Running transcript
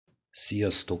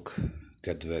Sziasztok,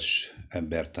 kedves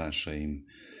embertársaim!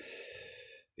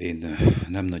 Én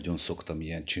nem nagyon szoktam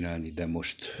ilyet csinálni, de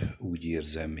most úgy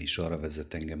érzem, és arra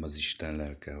vezet engem az Isten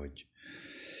lelke, hogy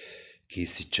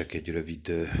készítsek egy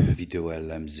rövid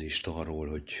videóellenzést arról,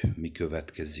 hogy mi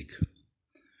következik.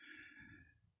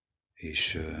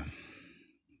 És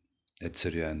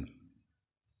egyszerűen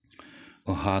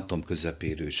a hátam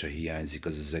közepéről se hiányzik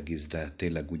az egész, de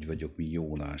tényleg úgy vagyok, mint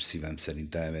Jónás, szívem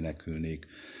szerint elmenekülnék,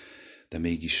 de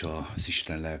mégis az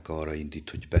Isten lelke arra indít,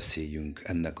 hogy beszéljünk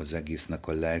ennek az egésznek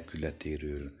a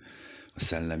lelkületéről, a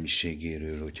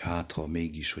szellemiségéről, hogy hát ha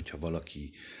mégis, hogyha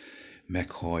valaki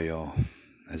meghallja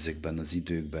ezekben az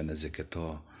időkben ezeket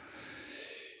a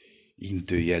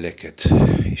intőjeleket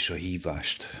és a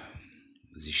hívást,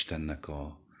 az Istennek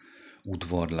a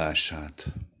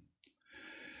udvarlását,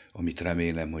 amit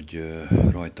remélem, hogy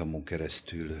rajtamon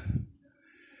keresztül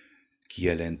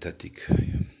kijelentetik,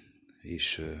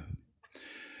 és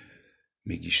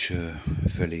mégis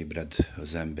felébred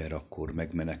az ember, akkor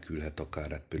megmenekülhet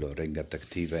akár ebből a rengeteg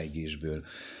tévejgésből,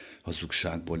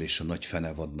 hazugságból és a nagy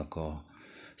fenevadnak a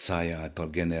szája által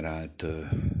generált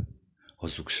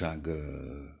hazugság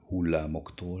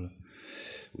hullámoktól.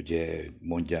 Ugye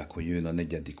mondják, hogy jön a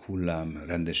 4. hullám,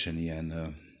 rendesen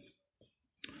ilyen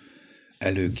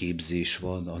előképzés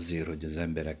van azért, hogy az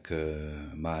emberek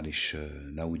már is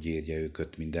ne úgy érje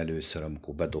őket, mint először,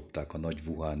 amikor bedobták a nagy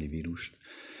wuhani vírust.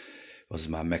 Az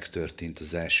már megtörtént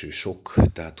az első sok,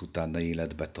 tehát utána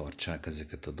életbe tartsák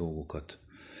ezeket a dolgokat.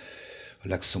 A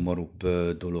legszomorúbb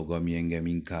dolog, ami engem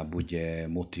inkább ugye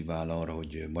motivál arra,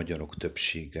 hogy magyarok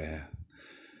többsége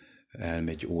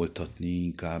elmegy oltatni,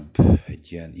 inkább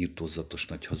egy ilyen irtózatos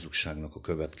nagy hazugságnak a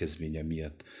következménye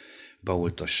miatt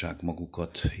beoltassák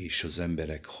magukat, és az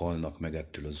emberek halnak meg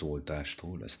ettől az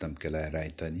oltástól. Ezt nem kell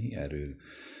elrejteni, erről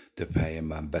több helyen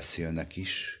már beszélnek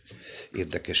is.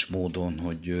 Érdekes módon,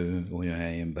 hogy olyan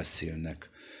helyen beszélnek,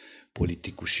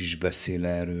 politikus is beszél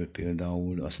erről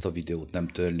például, azt a videót nem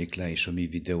törlik le, és a mi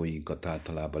videóinkat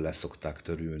általában leszokták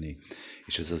törülni.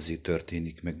 És ez azért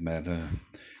történik meg, mert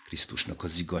Krisztusnak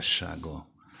az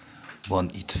igazsága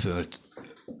van itt föl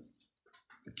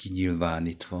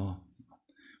kinyilvánítva,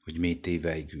 hogy mély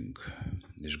tévejgünk.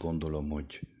 És gondolom,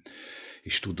 hogy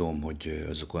és tudom, hogy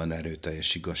azok olyan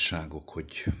erőteljes igazságok,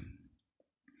 hogy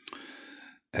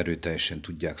erőteljesen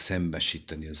tudják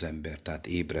szembesíteni az embert, tehát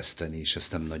ébreszteni, és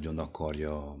ezt nem nagyon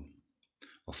akarja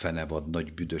a fenevad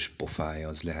nagy büdös pofája,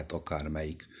 az lehet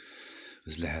akármelyik,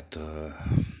 az lehet a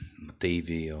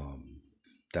tévé, a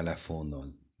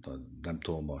telefon, nem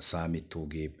tudom, a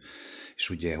számítógép, és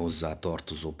ugye hozzá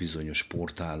tartozó bizonyos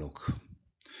portálok,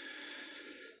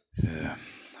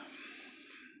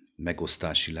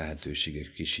 megosztási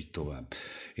lehetőségek, és így tovább.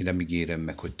 Én nem ígérem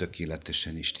meg, hogy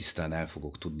tökéletesen és tisztán el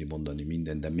fogok tudni mondani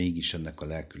mindent, de mégis ennek a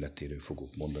lelkületéről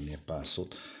fogok mondani egy pár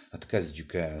szót. Hát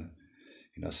kezdjük el.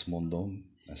 Én azt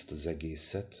mondom, ezt az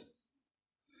egészet,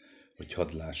 hogy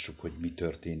hadd lássuk, hogy mi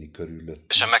történik körülött.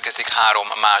 És megkezdik 3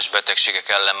 más betegségek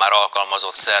ellen már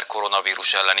alkalmazott szer koronavírus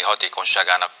elleni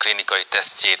hatékonyságának klinikai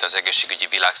tesztjét az egészségügyi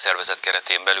világszervezet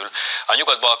keretén belül. A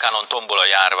Nyugat-Balkánon tombol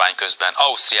a járvány, közben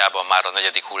Ausztriában már a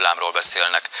 4. hullámról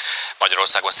beszélnek.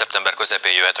 Magyarországon szeptember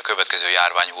közepén jöhet a következő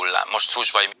járványhullám. Most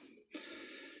Trusvai...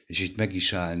 És itt meg is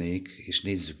állnék, és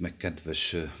nézzük meg, kedves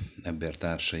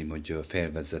embertársaim, hogy a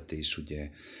felvezetés, ugye,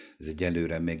 ez egy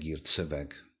előre megírt szöveg.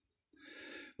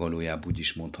 Valójában úgy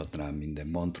is mondhatnám minden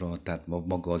mantra, tehát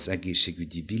maga az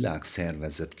egészségügyi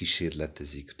világszervezet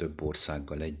kísérletezik több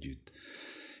országgal együtt,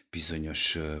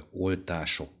 bizonyos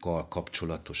oltásokkal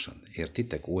kapcsolatosan.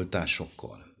 Értitek?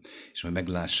 Oltásokkal. És majd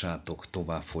meglássátok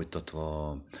tovább folytatva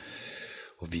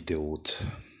a videót,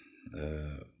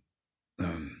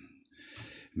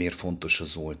 miért fontos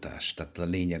az oltás. Tehát a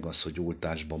lényeg az, hogy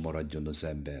oltásban maradjon az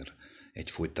ember.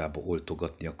 Egyfolytában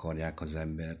oltogatni akarják az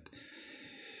embert.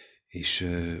 És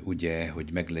ugye,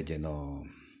 hogy meglegyen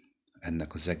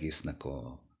ennek az egésznek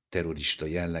a terrorista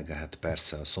jellege, hát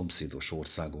persze a szomszédos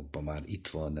országokban már itt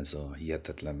van ez a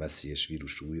hihetetlen veszélyes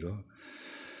vírus újra.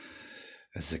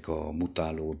 Ezek a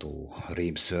mutálódó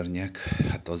rémszörnyek,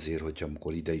 hát azért, hogy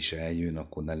amikor ide is eljön,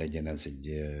 akkor ne legyen ez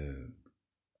egy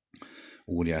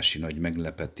óriási nagy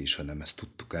meglepetés, hanem ezt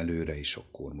tudtuk előre, és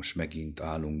akkor most megint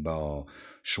állunk be a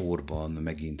sorban,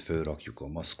 megint fölrakjuk a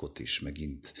maszkot, és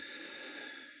megint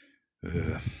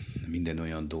minden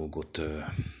olyan dolgot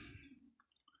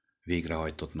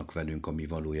végrehajtottnak velünk, ami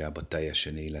valójában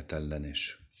teljesen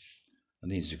életellenes.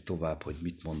 Nézzük tovább, hogy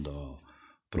mit mond a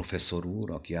professzor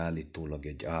úr, aki állítólag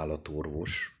egy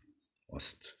állatorvos,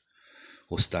 azt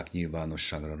hozták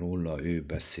nyilvánosságra róla, ő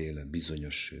beszél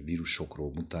bizonyos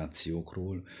vírusokról,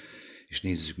 mutációkról, és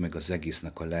nézzük meg az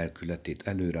egésznek a lelkületét.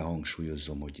 Előre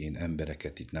hangsúlyozom, hogy én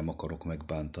embereket itt nem akarok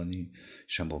megbántani,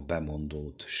 sem a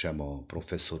bemondót, sem a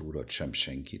professzor urat, sem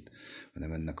senkit,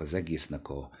 hanem ennek az egésznek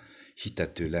a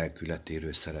hitető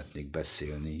lelkületéről szeretnék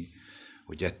beszélni,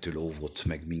 hogy ettől óvott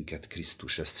meg minket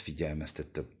Krisztus, ezt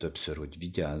figyelmeztette többször, hogy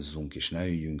vigyázzunk és ne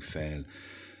üljünk fel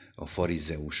a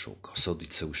farizeusok, a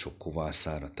szadiceusok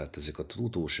kovászára, tehát ezek a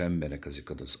tudós emberek, ezek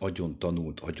az agyon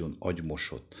tanult, agyon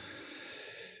agymosott,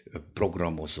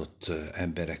 programozott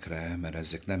emberekre, mert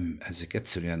ezek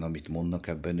egyszerűen, amit mondnak,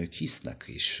 ebben ők hisznek,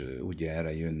 és ugye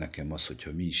erre jön nekem az,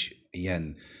 hogyha mi is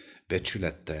ilyen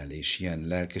becsülettel és ilyen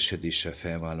lelkesedéssel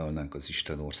felvállalnánk az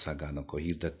Isten országának a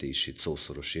hirdetését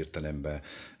szószoros értelemben,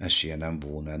 esélye nem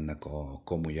volna ennek a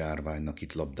komu járványnak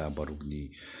itt labdába rugni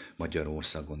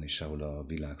Magyarországon és ahol a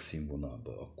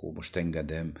világszínvonalban. Akkor most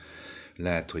engedem,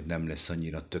 lehet, hogy nem lesz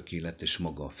annyira tökéletes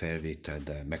maga a felvétel,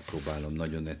 de megpróbálom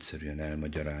nagyon egyszerűen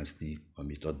elmagyarázni,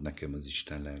 amit ad nekem az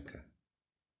Isten lelke.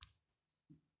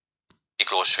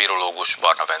 Miklós virológus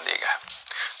Barna vendége.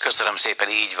 Köszönöm szépen,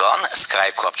 így van.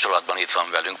 Skype kapcsolatban itt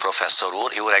van velünk professzor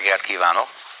úr. Jó reggelt kívánok!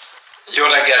 Jó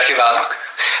reggelt kívánok!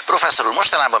 Professzor úr,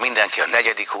 mostanában mindenki a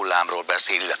negyedik hullámról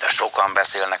beszél, illetve sokan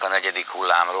beszélnek a negyedik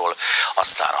hullámról,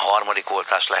 aztán a harmadik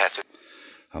oltás lehető.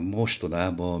 Hát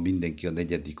mostanában mindenki a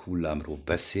negyedik hullámról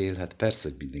beszél, hát persze,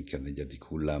 hogy mindenki a negyedik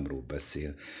hullámról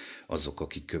beszél, azok,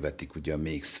 akik követik ugye a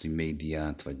mainstream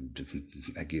médiát, vagy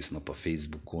egész nap a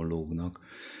Facebookon lógnak,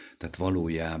 tehát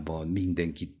valójában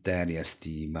mindenki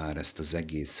terjeszti már ezt az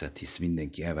egészet, hisz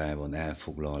mindenki evel van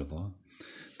elfoglalva,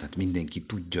 tehát mindenki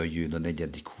tudja, hogy jön a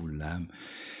negyedik hullám,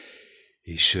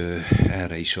 és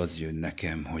erre is az jön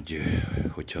nekem,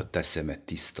 hogyha a te szemed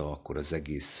tiszta, akkor az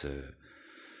egész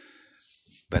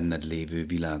benned lévő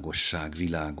világosság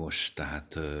világos,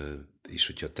 tehát, és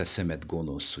hogyha a te szemed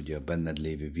gonosz, ugye a benned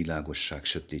lévő világosság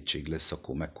sötétség lesz,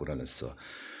 akkor mekkora lesz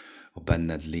a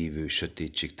benned lévő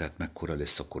sötétség, tehát mekkora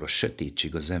lesz akkor a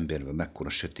sötétség az emberben, mekkora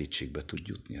sötétségbe tud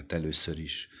jutni. Hát először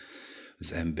is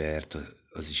az embert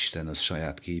az Isten az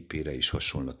saját képére és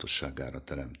hasonlatosságára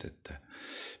teremtette.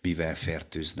 Mivel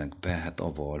fertőznek be? Hát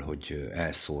avval, hogy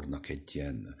elszórnak egy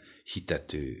ilyen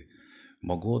hitető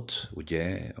magot,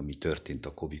 ugye, ami történt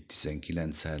a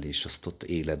Covid-19-el, és azt ott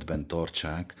életben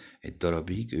tartsák egy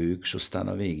darabig ők, és aztán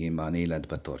a végén már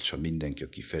életbe tartsa mindenki,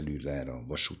 aki felül erre a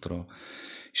vasútra,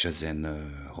 és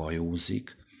ezen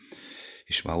hajózik,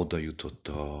 és már oda jutott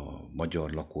a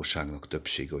magyar lakosságnak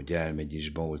többsége, hogy elmegy és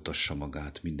beoltassa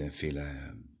magát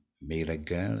mindenféle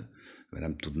méreggel, mert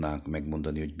nem tudnánk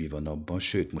megmondani, hogy mi van abban,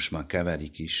 sőt, most már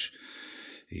keverik is,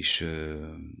 és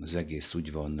az egész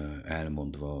úgy van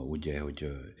elmondva, ugye, hogy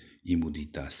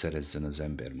immunitást szerezzen az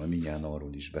ember. Ma mindjárt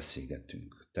arról is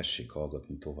beszélgetünk. Tessék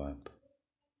hallgatni tovább.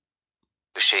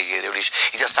 Is.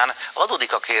 Így aztán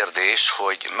adódik a kérdés,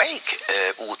 hogy melyik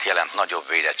út jelent nagyobb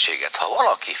védettséget, ha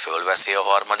valaki fölveszi a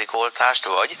harmadik oltást,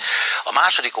 vagy a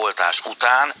második oltás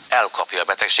után elkapja a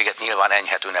betegséget, nyilván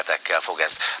enyhe tünetekkel fog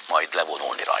ez majd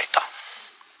levonulni rajta.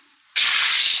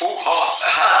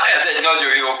 Hát ez egy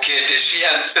nagyon jó kérdés,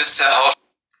 ilyen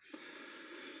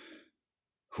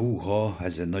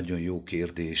ez egy nagyon jó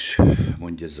kérdés,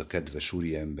 mondja ez a kedves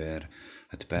úriember.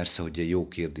 Hát persze, hogy egy jó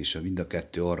kérdés, mind a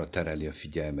kettő arra tereli a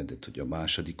figyelmedet, hogy a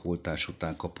második oltás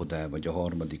után kapod el, vagy a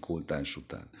harmadik oltás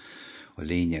után. A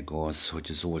lényeg az,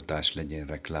 hogy az oltás legyen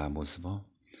reklámozva.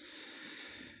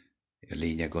 A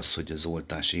lényeg az, hogy az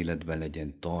oltás életben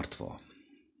legyen tartva.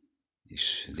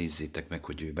 És nézzétek meg,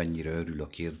 hogy ő mennyire örül a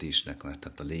kérdésnek, mert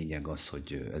hát a lényeg az,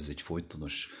 hogy ez egy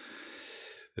folytonos,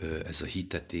 ez a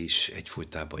hitetés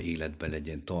egyfolytában életben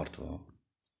legyen tartva,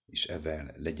 és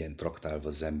evel legyen traktálva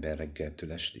az ember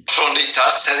reggeltől estig.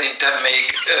 Hasonlítást szerintem még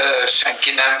senki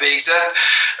nem végzett.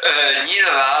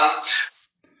 Nyilván...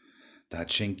 Tehát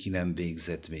senki nem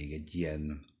végzett még egy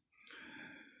ilyen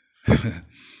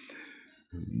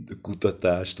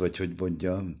kutatást, vagy hogy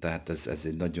mondjam. Tehát ez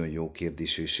egy nagyon jó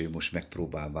kérdés, és ő most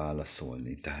megpróbál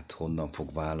válaszolni. Tehát honnan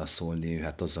fog válaszolni?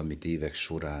 Hát az, amit évek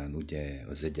során ugye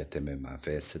az egyetemen már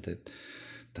felszedett,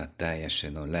 tehát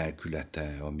teljesen a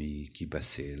lelkülete, ami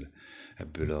kibeszél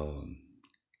ebből a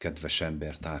kedves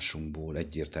embertársunkból,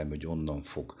 egyértelmű, hogy onnan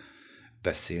fog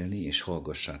beszélni, és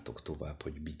hallgassátok tovább,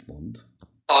 hogy mit mond.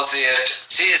 Azért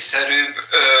célszerűbb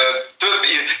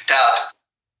tehát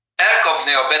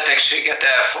elkapni a betegséget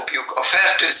elfogjuk. A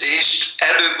fertőzést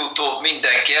előbb-utóbb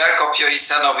mindenki elkapja,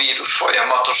 hiszen a vírus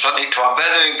folyamatosan itt van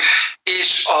velünk,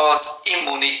 és az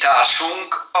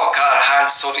immunitásunk,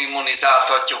 akárhányszor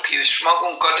immunizáltatjuk is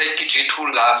magunkat, egy kicsit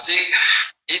hullámzik,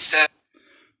 hiszen...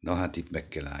 Na hát itt meg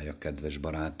kell álljak, kedves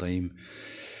barátaim.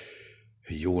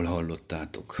 Jól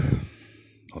hallottátok,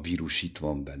 a vírus itt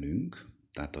van velünk,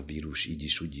 tehát a vírus így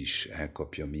is úgy is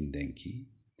elkapja mindenki,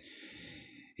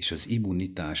 és az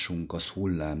immunitásunk az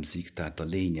hullámzik, tehát a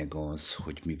lényeg az,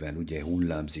 hogy mivel ugye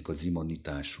hullámzik az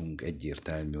immunitásunk,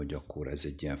 egyértelmű, hogy akkor ez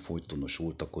egy ilyen folytonos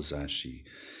oltakozási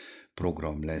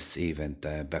program lesz,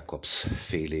 évente bekapsz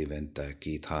fél évente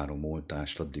 2-3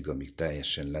 oltást, addig, amíg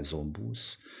teljesen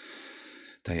lezombulsz,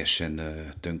 teljesen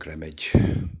tönkre megy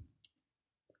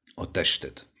a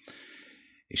tested.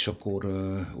 És akkor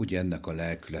ugye ennek a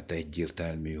lelkülete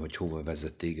egyértelmű, hogy hova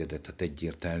vezet tégedet, tehát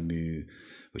egyértelmű,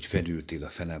 hogy felültél a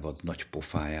fenevad nagy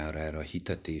pofájára, erre a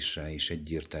hitetésre, és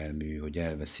egyértelmű, hogy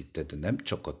elveszíted nem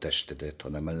csak a testedet,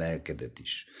 hanem a lelkedet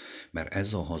is. Mert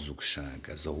ez a hazugság,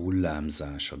 ez a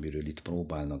hullámzás, amiről itt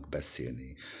próbálnak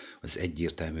beszélni, az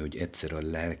egyértelmű, hogy egyszer a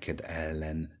lelked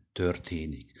ellen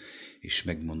történik. És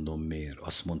megmondom miért.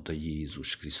 Azt mondta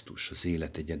Jézus Krisztus, az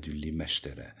élet egyedüli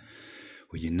mestere,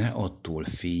 hogy ne attól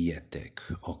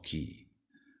féljetek, aki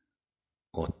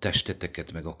a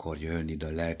testeteket meg akarja ölni, de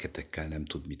a lelketekkel nem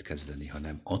tud mit kezdeni,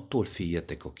 hanem attól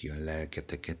féljetek, aki a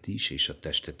lelketeket is, és a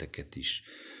testeteket is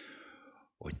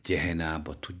a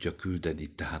gyehenába tudja küldeni,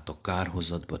 tehát a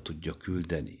kárhozatba tudja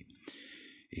küldeni.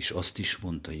 És azt is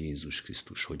mondta Jézus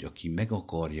Krisztus, hogy aki meg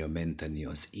akarja menteni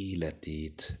az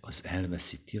életét, az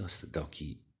elveszíti azt, de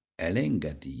aki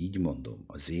elengedi, így mondom,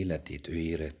 az életét, ő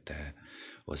érette,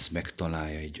 az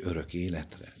megtalálja egy örök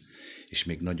életre. És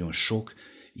még nagyon sok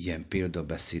ilyen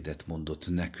példabeszédet mondott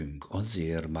nekünk,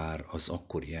 azért már az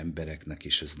akkori embereknek,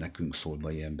 és ez nekünk szól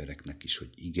mai embereknek is, hogy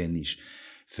igenis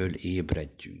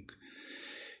fölébredjünk.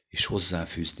 És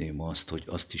hozzáfűzném azt, hogy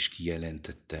azt is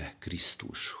kijelentette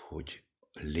Krisztus, hogy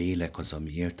a lélek az,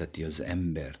 ami élteti az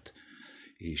embert,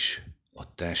 és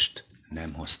a test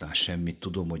nem használ semmit.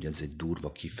 Tudom, hogy ez egy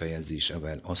durva kifejezés,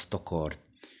 evel azt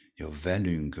akarja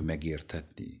velünk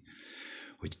megértetni,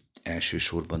 hogy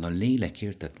elsősorban a lélek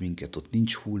éltet minket, ott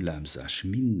nincs hullámzás.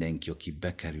 Mindenki, aki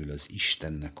bekerül az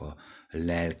Istennek a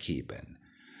lelkében,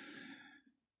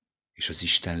 és az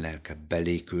Isten lelke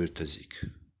belé költözik,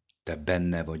 te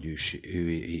benne vagy ő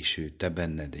és ő, te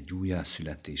benned egy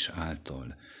újjászületés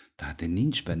által. Tehát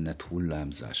nincs benned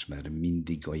hullámzás, mert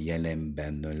mindig a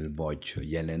jelenben vagy, a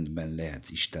jelenben lehetsz,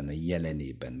 Isten a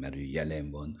jelenében, mert ő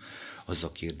jelen van. Az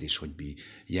a kérdés, hogy mi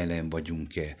jelen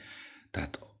vagyunk-e.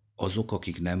 Tehát azok,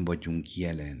 akik nem vagyunk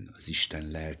jelen az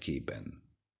Isten lelkében,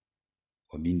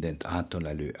 a mindent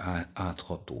átölelő,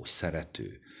 átható,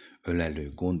 szerető,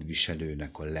 ölelő,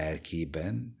 gondviselőnek a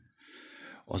lelkében,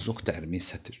 azok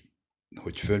természetes,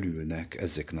 hogy fölülnek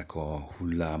ezeknek a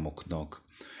hullámoknak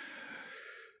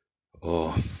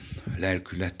a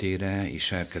lelkületére,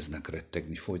 és elkezdnek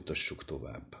rettegni. Folytassuk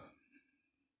tovább.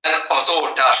 Az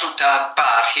oltás után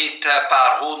pár héttel,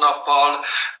 pár hónappal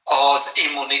az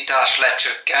immunitás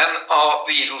lecsökken, a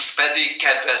vírus pedig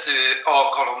kedvező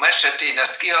alkalom esetén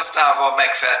ezt kihasználva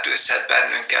megfertőzhet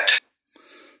bennünket.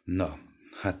 Na,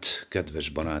 hát kedves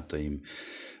barátaim,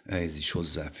 ehhez is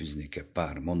hozzáfűznék egy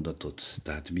pár mondatot,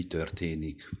 tehát mi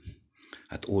történik?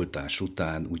 Hát oltás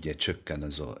után ugye csökken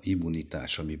az a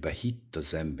immunitás, amiben hitt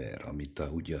az ember, amit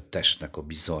ugye a testnek a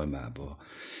bizalmába,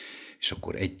 és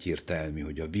akkor egyértelmű,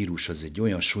 hogy a vírus az egy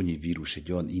olyan sunyi vírus,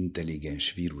 egy olyan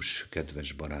intelligens vírus,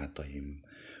 kedves barátaim,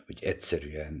 hogy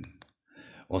egyszerűen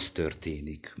az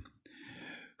történik,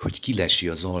 hogy kilesi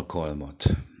az alkalmat,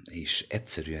 és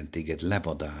egyszerűen téged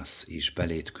levadász, és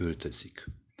beléd költözik.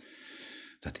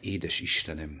 Tehát édes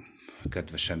Istenem,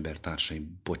 kedves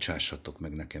embertársaim, bocsássatok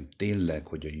meg nekem tényleg,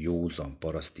 hogy a józan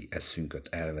paraszti eszünket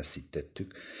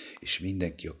elveszítettük, és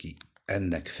mindenki, aki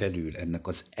ennek felül, ennek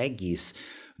az egész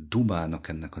dumának,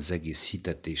 ennek az egész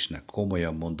hitetésnek,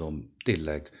 komolyan mondom,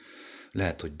 tényleg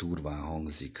lehet, hogy durván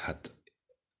hangzik, hát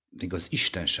még az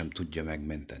Isten sem tudja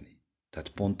megmenteni. Tehát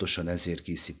pontosan ezért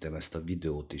készítem ezt a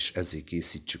videót, és ezért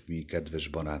készítsük mi kedves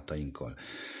barátainkkal.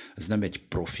 Ez nem egy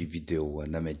profi videó,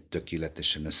 nem egy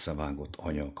tökéletesen összevágott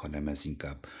anyag, hanem ez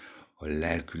inkább a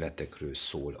lelkületekről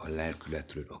szól, a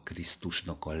lelkületről, a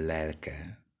Krisztusnak a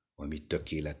lelke, ami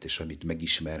tökéletes, amit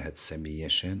megismerhet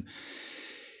személyesen,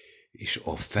 és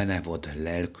a fenevad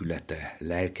lelkülete,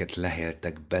 lelket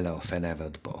leheltek bele a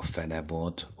fenevadba, a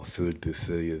fenevad, a földből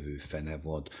följövő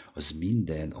fenevad, az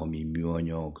minden, ami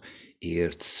műanyag,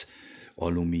 érc,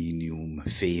 alumínium,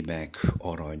 fémek,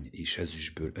 arany és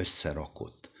ezüstből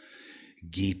összerakott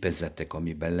gépezetek,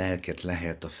 amiben lelket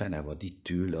lehelt a fenevad, itt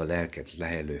ül a lelket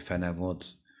lehelő fenevad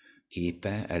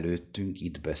képe előttünk,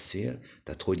 itt beszél,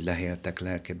 tehát hogy leheltek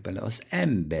lelket bele? Az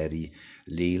emberi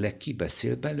lélek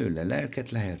kibeszél belőle,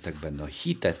 lelket leheltek benne, a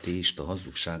hitetést, a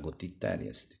hazugságot itt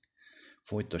terjesztik.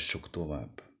 Folytassuk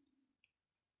tovább.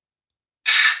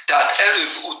 Tehát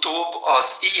előbb-utóbb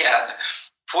az ilyen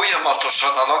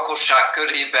folyamatosan a lakosság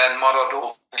körében maradó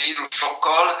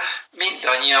vírusokkal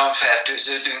mindannyian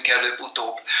fertőződünk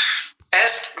előbb-utóbb.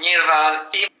 Ezt nyilván...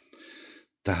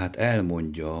 Tehát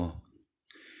elmondja,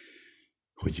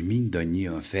 hogy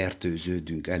mindannyian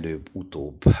fertőződünk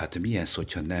előbb-utóbb. Hát mi ez,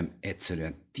 hogyha nem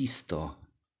egyszerűen tiszta,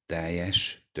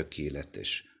 teljes,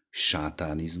 tökéletes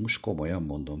sátánizmus, komolyan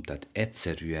mondom, tehát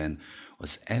egyszerűen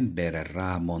az emberre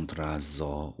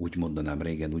rámantrázza, úgy mondanám,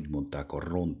 régen úgy mondták, a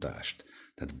rontást.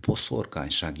 Tehát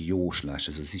boszorkányság, jóslás,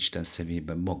 ez az Isten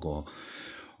szemében maga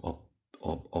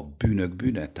a bűnök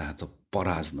bűne, tehát a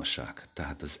paráznaság.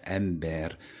 Tehát az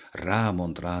ember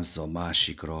rámantrázza a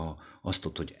másikra azt,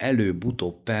 hogy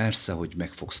előbb-utóbb persze, hogy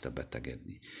meg fogsz te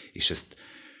betegedni. És ezt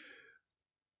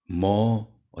ma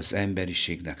az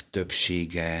emberiségnek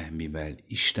többsége, mivel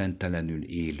istentelenül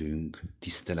élünk,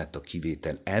 tisztelet a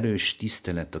kivétel, erős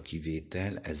tisztelet a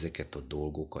kivétel, ezeket a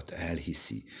dolgokat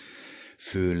elhiszi.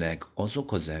 Főleg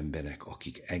azok az emberek,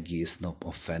 akik egész nap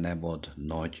a fenebad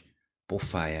nagy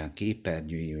pofáján,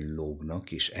 képernyőjén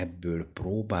lógnak, és ebből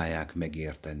próbálják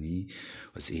megérteni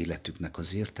az életüknek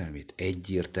az értelmét.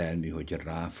 Egyértelmű, hogy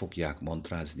rá fogják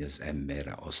mantrázni az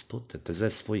emberre azt ott. Tehát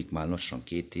ez folyik már lassan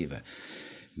 2 éve.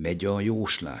 Megy a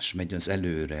jóslás, megy az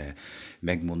előre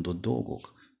megmondott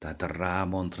dolgok. Tehát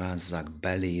rámantrázzák,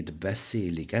 beléd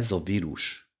beszélik. Ez a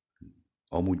vírus.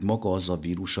 Amúgy maga az a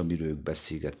vírus, amiről ők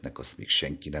beszélgetnek, azt még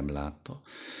senki nem látta.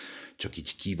 Csak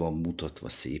így ki van mutatva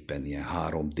szépen ilyen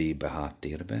 3D-be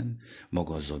háttérben.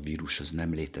 Maga az a vírus, az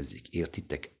nem létezik.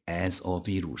 Értitek? Ez a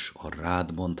vírus, a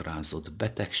rád mantrázott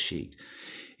betegség.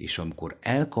 És amikor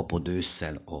elkapod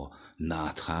ősszel a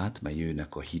náthát, mert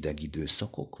jönnek a hideg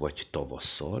időszakok, vagy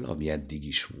tavasszal, ami eddig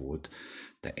is volt,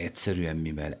 te egyszerűen,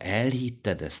 mivel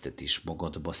elhitted ezt, és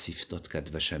magadba szívtad,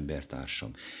 kedves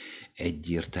embertársam,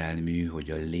 egyértelmű,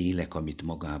 hogy a lélek, amit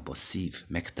magába szív,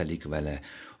 megtelik vele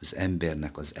az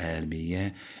embernek az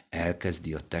elméje,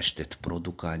 elkezdi a testet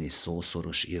produkálni,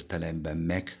 szószoros értelemben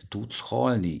meg tudsz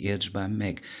halni, értsd már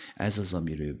meg. Ez az,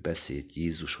 amiről beszélt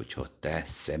Jézus, hogyha te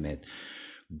szemed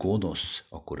gonosz,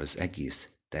 akkor az egész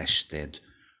tested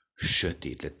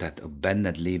sötét lett. Tehát a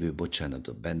benned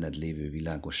lévő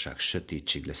világosság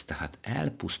sötétség lesz. Tehát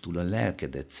elpusztul a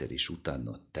lelked egyszer, és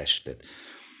utána a tested.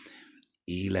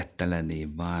 Élettelené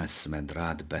válsz, mert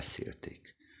rád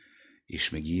beszélték. És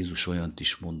még Jézus olyant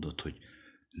is mondott, hogy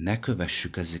ne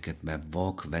kövessük ezeket, mert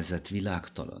vak vezet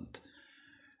világtalant.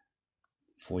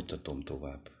 Folytatom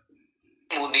tovább.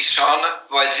 Immunisan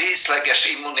vagy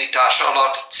részleges immunitás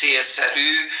alatt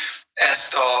célszerű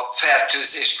ezt a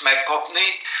fertőzést megkapni.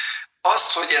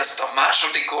 Azt, hogy ezt a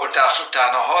második oltás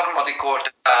után, a harmadik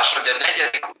oltás vagy a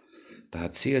negyedik.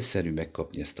 Tehát célszerű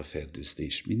megkapni ezt a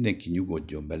fertőzést. Mindenki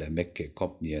nyugodjon bele, meg kell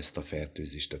kapni ezt a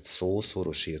fertőzést. Tehát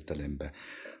szószoros értelemben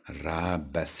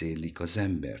rábeszélik az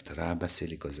embert,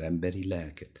 rábeszélik az emberi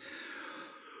lelket.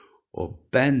 A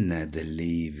benned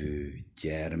lévő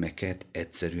gyermeket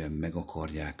egyszerűen meg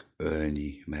akarják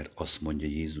ölni, mert azt mondja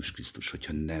Jézus Krisztus,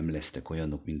 hogyha nem lesztek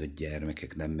olyanok, mint a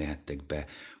gyermekek, nem mehettek be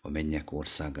a mennyek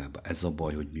országába. Ez a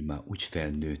baj, hogy mi már úgy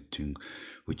felnőttünk,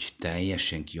 hogy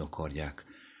teljesen ki akarják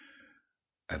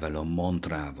ezzel a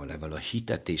mantrával, ezzel a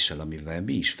hitetéssel, amivel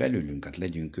mi is felülünk, hát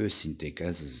legyünk őszinték,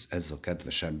 ez a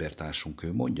kedves embertársunk,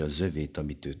 ő mondja az övét,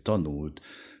 amit ő tanult,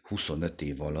 25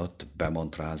 év alatt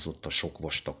bemantrázott a sok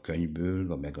vastag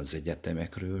könyvből, meg az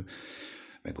egyetemekről,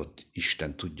 meg ott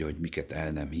Isten tudja, hogy miket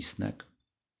el nem hisznek,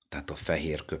 tehát a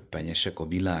fehér köppenyesek, a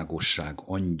világosság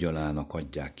angyalának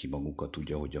adják ki magukat,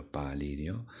 ugye, ahogy a Pál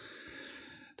írja.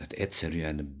 Tehát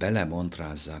egyszerűen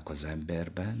belemantrázzák az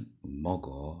emberben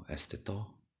maga ezt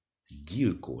a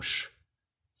gyilkos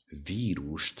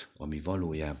vírust, ami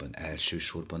valójában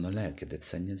elsősorban a lelkedet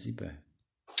szennyezi be.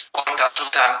 Oltás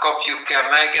után kapjuk el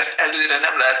meg, ezt előre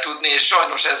nem lehet tudni, és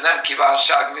sajnos ez nem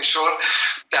kívánságműsor.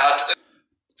 Tehát...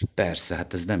 Persze,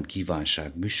 hát ez nem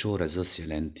kívánságműsor, ez azt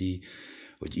jelenti,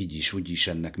 hogy így is, úgy is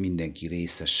ennek mindenki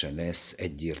részese lesz,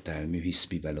 egyértelmű, hisz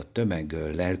mivel a tömeg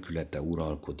lelkülete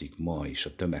uralkodik ma, és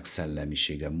a tömeg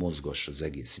szellemisége mozgassa az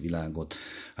egész világot,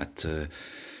 hát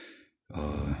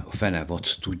a fenevad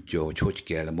tudja, hogy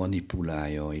kell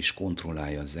manipulálja és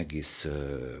kontrollálja az egész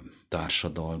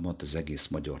társadalmat, az egész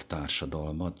magyar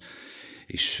társadalmat,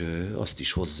 és azt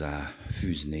is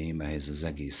hozzáfűzném ehhez az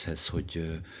egészhez,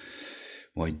 hogy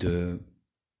majd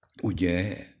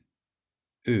ugye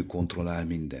ő kontrollál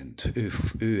mindent,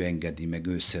 ő engedi meg,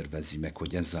 ő szervezi meg,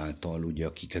 hogy ezáltal ugye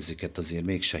akik ezeket azért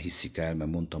mégse hiszik el,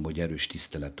 mert mondtam, hogy erős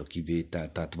tisztelet a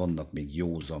kivétel, tehát vannak még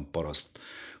józan paraszt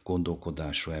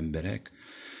gondolkodású emberek,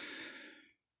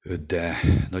 de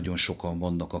nagyon sokan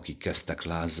vannak, akik kezdtek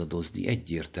lázadozni.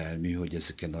 Egyértelmű, hogy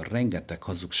ezeken a rengeteg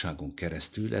hazugságon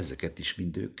keresztül ezeket is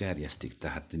mind ők gerjesztik.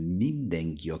 Tehát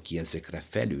mindenki, aki ezekre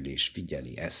felül és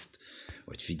figyeli ezt,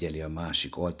 vagy figyeli a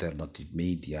másik alternatív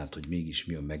médiát, hogy mégis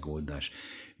mi a megoldás,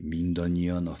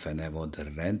 mindannyian a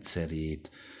fenevad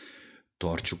rendszerét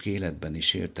tartsuk életben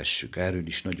és éltessük. Erről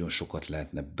is nagyon sokat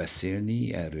lehetne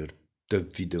beszélni, erről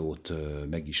több videót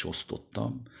meg is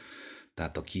osztottam.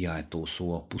 Tehát a kiáltó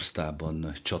szó a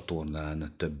pusztában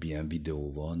csatornán több ilyen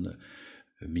videó van.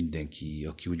 Mindenki,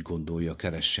 aki úgy gondolja,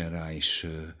 keressen rá, és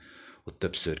ott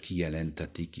többször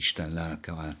kijelentetik Isten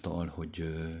lelke által,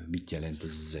 hogy mit jelent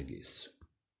ez az egész.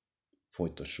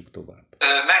 Folytassuk tovább.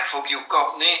 Meg fogjuk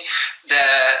kapni, de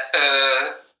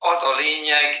az a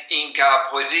lényeg inkább,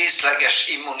 hogy részleges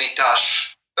immunitás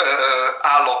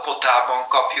állapotában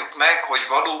kapjuk meg, hogy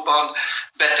valóban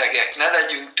betegek ne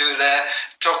legyünk tőle,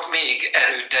 csak még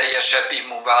erőteljesebb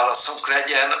immunválaszunk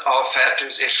legyen a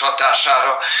fertőzés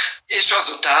hatására, és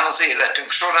azután az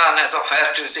életünk során ez a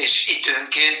fertőzés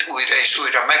időnként újra és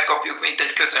újra megkapjuk, mint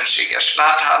egy közönséges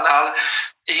náthánál,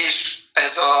 és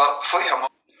ez a folyamat.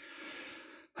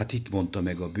 Hát itt mondta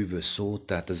meg a bűvös szót,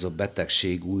 tehát ez a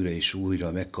betegség újra és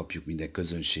újra megkapjuk minden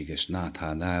közönséges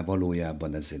náthánál.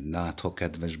 Valójában ez egy nátha,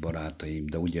 kedves barátaim,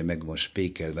 de ugye meg van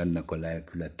spékelve ennek a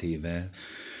lelkületével,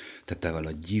 tehát ezzel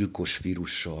a gyilkos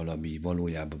vírussal, ami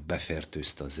valójában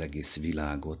befertőzte az egész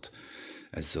világot.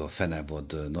 Ez a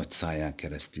fenevad nagy száján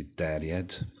keresztül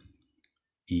terjed,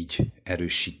 így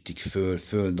erősítik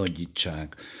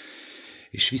fölnagyítsák.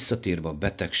 És visszatérve a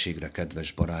betegségre,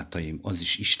 kedves barátaim, az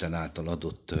is Isten által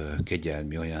adott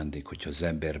kegyelmi ajándék, hogyha az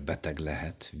ember beteg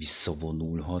lehet,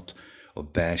 visszavonulhat a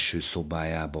belső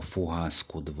szobájába,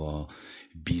 fohászkodva,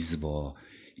 bízva,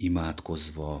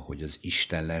 imádkozva, hogy az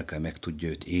Isten lelke meg tudja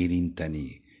őt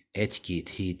érinteni. 1-2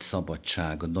 hét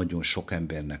szabadság nagyon sok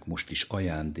embernek most is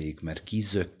ajándék, mert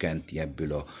kizökkenti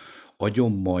ebből a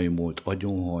agyonmajmolt,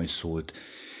 agyonhajszolt,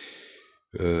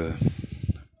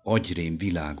 agyrém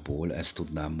világból, ezt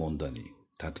tudnám mondani.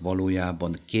 Tehát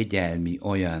valójában kegyelmi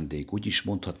ajándék. Úgy is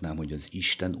mondhatnám, hogy az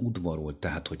Isten udvarol.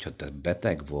 Tehát, hogyha te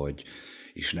beteg vagy,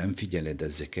 és nem figyeled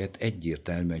ezeket,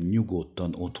 egyértelműen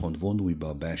nyugodtan otthon vonulj be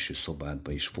a belső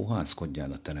szobádba, és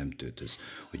fohászkodjál a Teremtőthöz,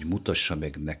 hogy mutassa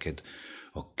meg neked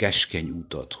a keskeny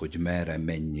utat, hogy merre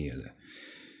menjél,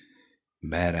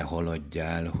 merre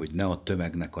haladjál, hogy ne a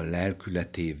tömegnek a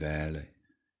lelkületével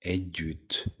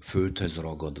együtt, földhöz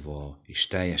ragadva és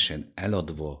teljesen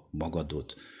eladva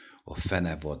magadot a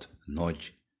fenevad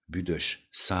nagy, büdös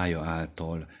szája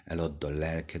által eladd a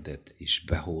lelkedet, és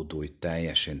behódolj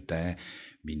teljesen te,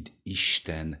 mint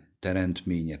Isten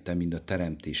teremtménye, te, mint a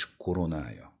teremtés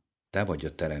koronája. Te vagy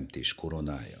a teremtés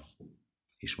koronája.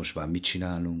 És most már mit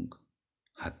csinálunk?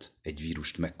 Hát egy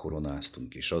vírust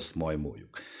megkoronáztunk, és azt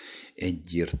majmoljuk.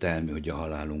 Egyértelmű, hogy a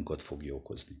halálunkat fogja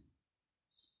okozni.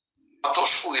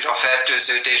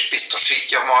 Újrafertőződés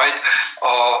biztosítja majd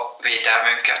a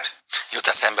védelmünket.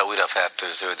 Jut eszembe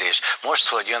újrafertőződés. Most,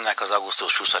 hogy jönnek az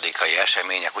augusztus 20-ai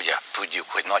események, ugye tudjuk,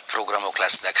 hogy nagy programok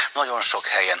lesznek, nagyon sok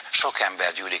helyen, sok ember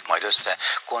gyűlik majd össze,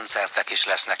 koncertek is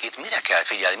lesznek. Itt mire kell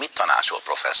figyelni, mit tanácsol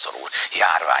professzor úr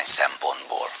járvány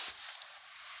szempontból?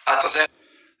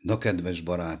 Na, kedves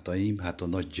barátaim, hát a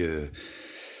nagy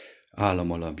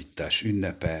államalapítás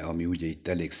ünnepe, ami ugye itt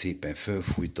elég szépen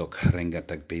fölfújtak,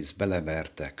 rengeteg pénzt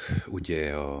belevertek,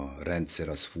 ugye a rendszer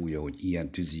az fújja, hogy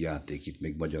ilyen tűzijáték itt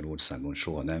még Magyarországon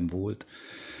soha nem volt.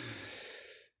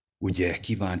 Ugye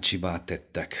kíváncsivá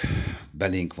tettek,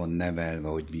 belénk van nevelve,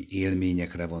 hogy mi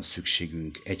élményekre van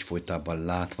szükségünk, egyfolytában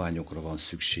látványokra van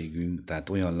szükségünk, tehát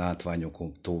olyan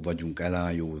látványoktól vagyunk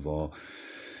elájulva,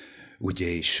 ugye,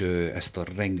 és ezt a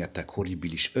rengeteg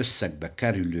horribilis összegbe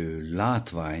kerülő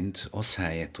látványt, az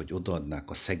helyett, hogy odaadnák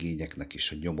a szegényeknek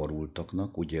és a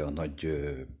nyomorultaknak, ugye a nagy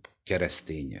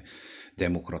keresztény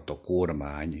demokrata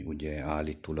kormány, ugye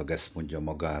állítólag ezt mondja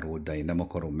magáról, de én nem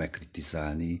akarom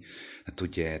megkritizálni, hát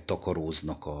ugye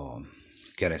takaróznak a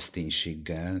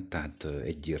kereszténységgel, tehát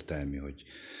egyértelmű, hogy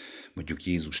mondjuk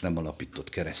Jézus nem alapított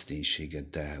kereszténységet,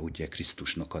 de ugye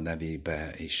Krisztusnak a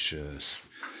nevébe, és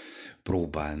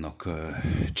próbálnak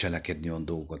cselekedni olyan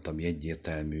dolgokat, ami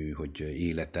egyértelmű, hogy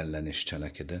életellenes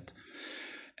cselekedet.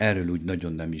 Erről úgy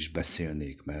nagyon nem is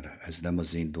beszélnék, mert ez nem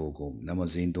az én dolgom. Nem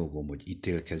az én dolgom, hogy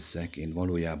ítélkezzek, én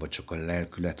valójában csak a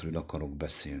lelkületről akarok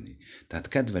beszélni. Tehát,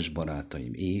 kedves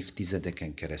barátaim,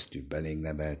 évtizedeken keresztül belénk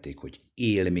nevelték, hogy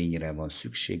élményre van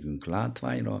szükségünk,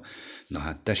 látványra, na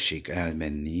hát tessék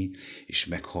elmenni, és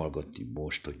meghallgatni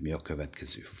most, hogy mi a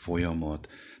következő folyamat,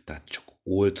 tehát csak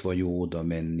oltva jó oda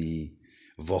menni,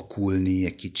 vakulni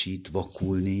egy kicsit,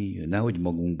 vakulni, nehogy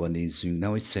magunkba nézzünk,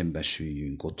 nehogy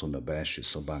szembesüljünk otthon a belső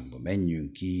szobánkba,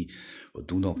 menjünk ki, a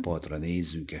Dunapartra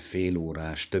nézzünk egy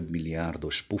félórás, több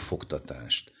milliárdos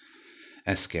puffogtatást.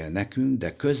 Ez kell nekünk,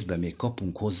 de közben még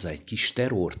kapunk hozzá egy kis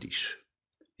terrort is.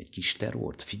 Egy kis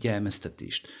terrort,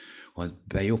 figyelmeztetést.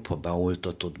 Jobb, ha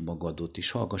beoltatod magadot,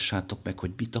 és hallgassátok meg,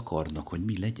 hogy mit akarnak, hogy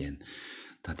mi legyen.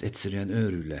 Tehát egyszerűen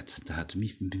őrület, tehát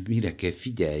mire kell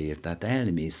figyeljél, tehát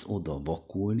elmész oda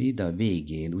vakulni, de a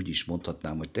végén úgy is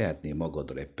mondhatnám, hogy tehetnél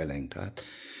magadra egy pelenkát.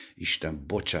 Isten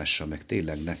bocsássa meg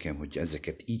tényleg nekem, hogy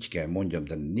ezeket így kell mondjam,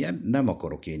 de nem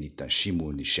akarok én itt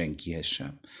simulni senkihez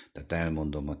sem, tehát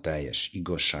elmondom a teljes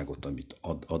igazságot, amit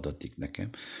adatik nekem.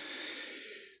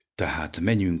 Tehát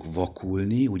menjünk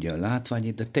vakulni, ugye a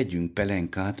látványért, de tegyünk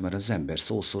pelenkát, mert az ember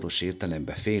szószoros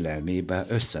értelemben félelmébe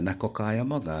össze ne kakálja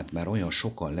magát, mert olyan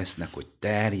sokan lesznek, hogy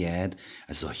terjed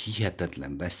ez a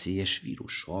hihetetlen veszélyes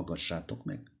vírus. Hallgassátok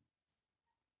meg!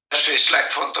 És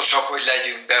legfontosabb, hogy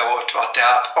legyünk beoltva.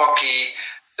 Tehát aki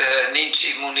nincs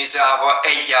immunizálva,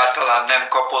 egyáltalán nem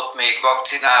kapott még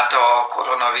vakcinát a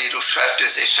koronavírus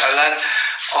fertőzés ellen,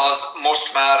 az most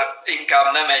már inkább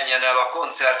nem menjen el a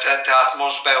koncertre, tehát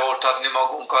most beoltatni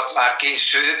magunkat már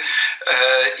késő,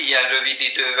 ilyen rövid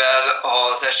idővel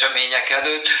az események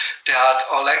előtt.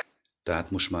 Tehát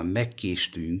most már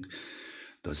megkéstünk,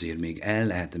 de azért még el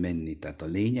lehet menni. Tehát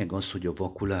a lényeg az, hogy a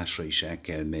vakulásra is el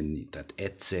kell menni. Tehát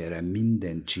egyszerre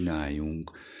mindent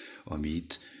csináljunk,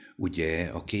 amit ugye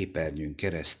a képernyőn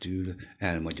keresztül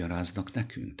elmagyaráznak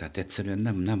nekünk. Tehát egyszerűen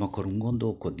nem akarunk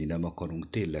gondolkodni, nem akarunk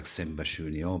tényleg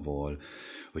szembesülni avval,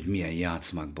 hogy milyen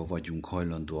játszmákba vagyunk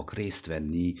hajlandóak részt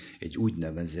venni egy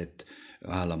úgynevezett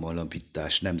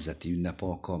államalapítás nemzeti ünnep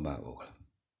alkalmával.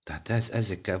 Tehát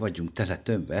ezekkel vagyunk tele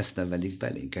tömbbe, ezt nevelik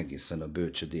belénk egészen a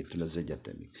bölcsödétől az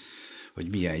egyetemig, hogy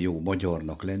milyen jó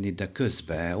magyarnak lenni, de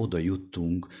közben oda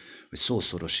juttunk, hogy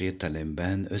szószoros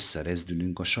értelemben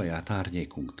összerezdülünk a saját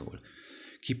árnyékunktól.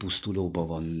 Kipusztulóban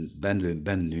van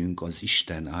bennünk az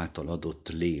Isten által adott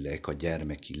lélek, a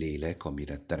gyermeki lélek,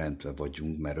 amire teremtve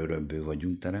vagyunk, mert örömből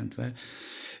vagyunk teremtve,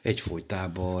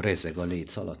 egyfolytában rezeg a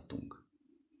léc alattunk.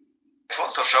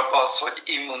 Fontosabb az, hogy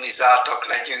immunizáltak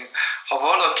legyünk. Ha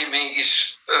valaki mégis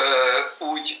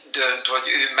úgy dönt, hogy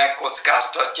ő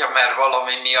megkockáztatja, mert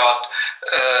valami miatt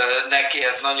neki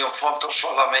ez nagyon fontos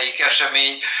valamelyik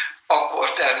esemény, akkor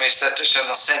természetesen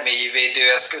a személyi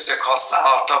védőeszközök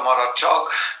használata marad csak.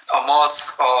 A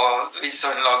maszk, a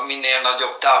viszonylag minél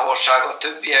nagyobb távolság a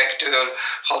többiektől,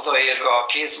 hazaérve a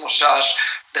kézmosás,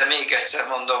 de még egyszer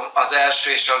mondom, az első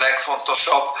és a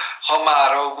legfontosabb, ha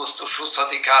már augusztus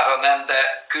 20-ára nem, de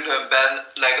különben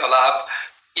legalább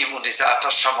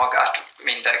immunizáltassa magát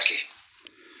mindenki.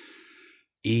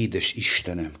 Édes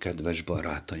Istenem, kedves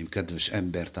barátaim, kedves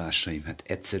embertársaim, hát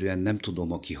egyszerűen nem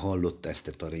tudom, aki hallotta ezt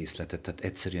a részletet, tehát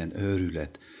egyszerűen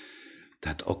őrület.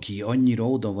 Tehát aki annyira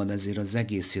oda van ezért az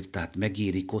egészért, tehát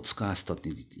megéri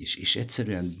kockáztatni, és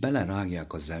egyszerűen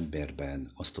belerágják az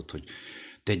emberben azt, hogy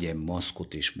tegyen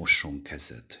maszkot és mosson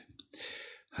kezet.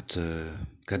 Hát,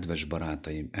 kedves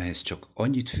barátaim, ehhez csak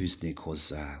annyit fűznék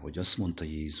hozzá, hogy azt mondta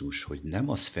Jézus, hogy nem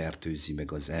az fertőzi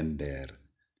meg az ember,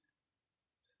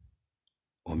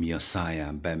 ami a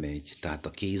száján bemegy. Tehát a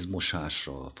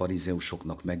kézmosásra a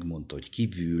farizeusoknak megmondta, hogy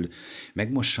kívül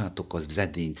megmossátok az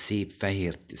edényt szép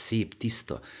fehér, szép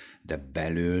tiszta, de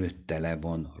belől tele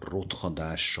van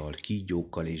rothadással,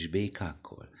 kígyókkal és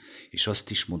békákkal. És azt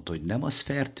is mondta, hogy nem az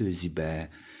fertőzi be,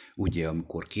 ugye,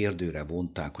 amikor kérdőre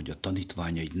vonták, hogy a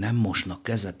tanítványaid nem mosnak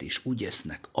kezet, és úgy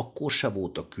esznek, akkor se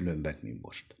voltak különbek, mint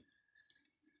most.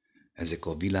 Ezek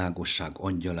a világosság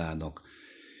angyalának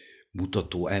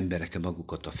mutató emberek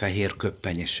magukat, a fehér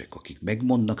köppenyesek, akik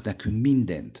megmondnak nekünk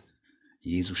mindent.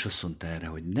 Jézus azt mondta erre,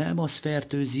 hogy nem az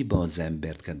fertőzi be az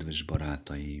embert, kedves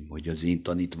barátaim, hogy az én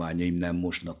tanítványaim nem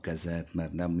mosnak kezet,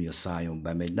 mert nem mi a szájon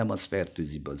bemegy, nem az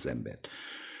fertőzi be az embert,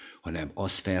 hanem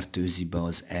az fertőzi be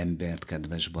az embert,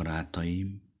 kedves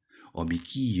barátaim, ami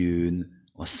kijön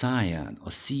a száján, a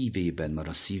szívében, mert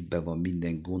a szívben van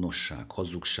minden gonoszság,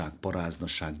 hazugság,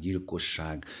 paráznaság,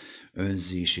 gyilkosság,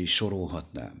 önzés, és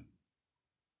sorolhatnám.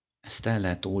 Ezt el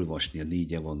lehet olvasni a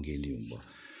 4 evangéliumban.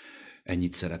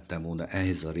 Ennyit szerettem volna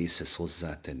ehhez a részhez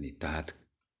hozzátenni. Tehát,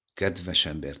 kedves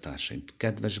embertársaim,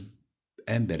 kedves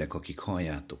emberek, akik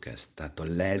halljátok ezt, tehát a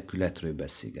lelkületről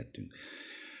beszélgetünk.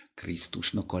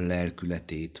 Krisztusnak a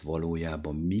lelkületét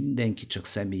valójában mindenki csak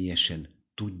személyesen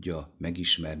tudja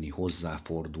megismerni,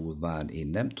 hozzáfordulván. Én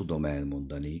nem tudom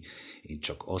elmondani, én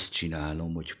csak azt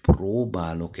csinálom, hogy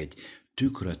próbálok egy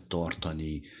tükröt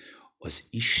tartani az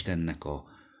Istennek a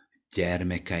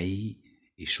gyermekei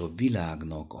és a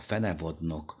világnak, a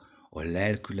fenevadnak a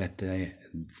lelkülete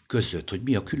között, hogy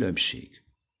mi a különbség.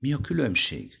 Mi a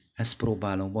különbség? Ezt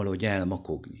próbálom valahogy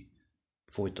elmakogni.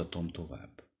 Folytatom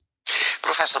tovább.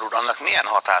 Professzor úr, annak milyen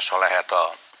hatása lehet a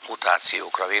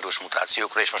mutációkra,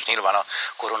 vírusmutációkra, és most nyilván a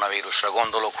koronavírusra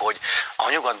gondolok, hogy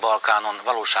a Nyugat-Balkánon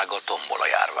valósággal tombol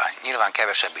a járvány. Nyilván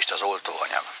kevesebb is az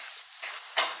oltóanyag.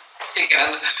 Igen.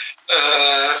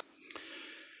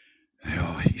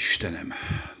 Jaj, Istenem,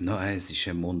 na ez is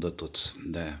egy mondatot,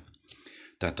 de...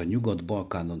 Tehát a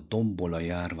Nyugat-Balkánon tombol a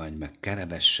járvány, meg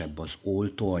kevesebb az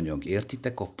oltóanyag.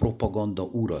 Értitek a propaganda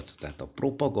urat? Tehát a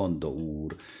propaganda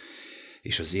úr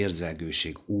és az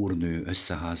érzelgőség úrnő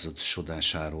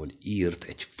összeházasodásáról írt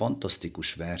egy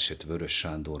fantasztikus verset Vörös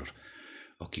Sándor,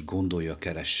 aki gondolja,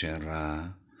 keressen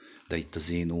rá, de itt az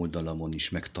én oldalamon is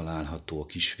megtalálható a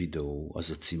kis videó, az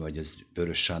a címe, hogy ez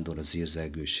Vörös Sándor az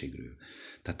érzelgőségről.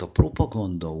 Tehát a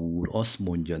propaganda úr azt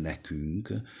mondja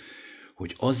nekünk,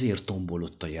 hogy azért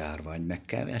tombolott a járvány, meg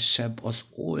kevesebb az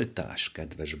oltás,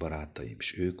 kedves barátaim.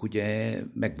 És ők ugye,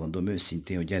 megmondom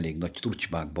őszintén, hogy elég nagy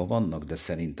trutymákban vannak, de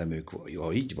szerintem ők,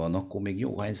 ha így van, akkor még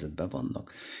jó helyzetben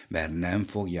vannak, mert nem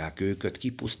fogják őket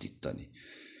kipusztítani.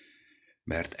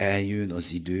 Mert eljön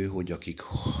az idő, hogy akik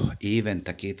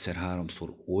évente 2-3-szor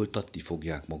oltatni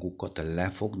fogják magukat, le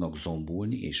fognak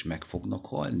zombulni, és meg fognak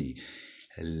halni.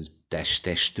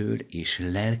 Testestől és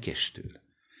lelkestől.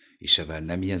 És ezzel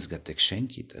nem ijeszgetek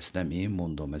senkit, ezt nem én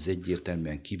mondom, ez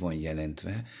egyértelműen ki van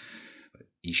jelentve,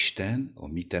 Isten, a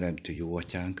mi teremtő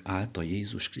jóatyánk által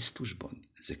Jézus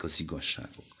Krisztusban. Ezek az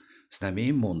igazságok. Ezt nem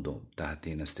én mondom, tehát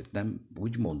én ezt nem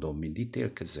úgy mondom, mint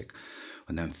ítélkezek,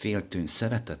 hanem féltőn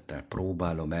szeretettel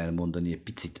próbálom elmondani egy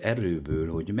picit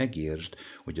erőből, hogy megértsd,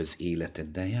 hogy az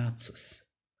életeddel játszasz.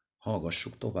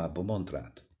 Hallgassuk tovább a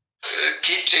mantrát.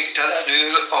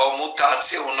 Kétségtelenül a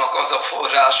mutációnak az a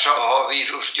forrása, ha a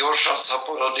vírus gyorsan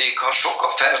szaporodik, ha sok a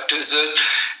fertőzött.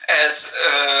 Ez,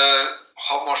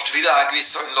 ha most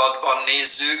világviszonylatban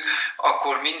nézzük,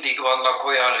 akkor mindig vannak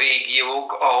olyan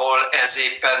régiók, ahol ez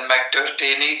éppen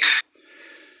megtörténik.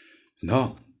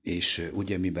 Na, és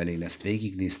ugye mivel én ezt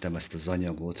végignéztem, ezt az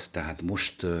anyagot, tehát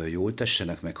most jól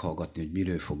tessenek meghallgatni, hogy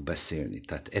miről fog beszélni.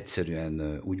 Tehát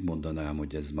egyszerűen úgy mondanám,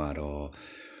 hogy ez már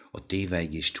a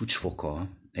tévejgés csúcsfoka,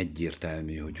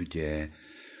 egyértelmű, hogy ugye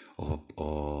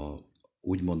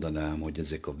úgy mondanám, hogy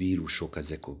ezek a vírusok,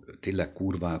 ezek tényleg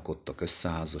kurválkodtak,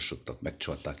 összeházasodtak,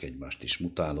 megcsalták egymást és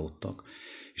mutálódtak,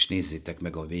 és nézzétek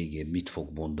meg a végén, mit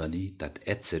fog mondani. Tehát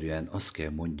egyszerűen azt kell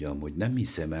mondjam, hogy nem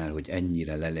hiszem el, hogy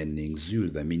ennyire le lennénk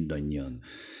zülve mindannyian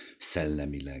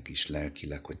szellemileg és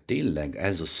lelkileg, hogy tényleg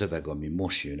ez a szöveg, ami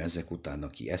most jön ezek után,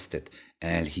 aki ezt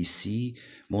elhiszi,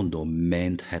 mondom,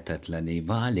 menthetetlené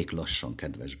válik lassan,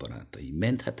 kedves barátai,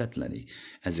 menthetetlené.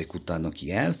 Ezek után,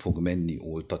 aki el fog menni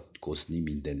oltatkozni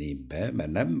minden évbe,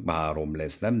 mert nem 3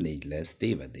 lesz, nem 4 lesz,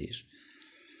 tévedés,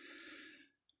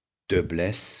 több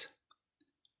lesz,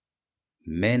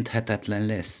 menthetetlen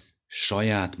lesz,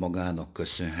 saját magának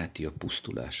köszönheti a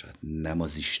pusztulását, nem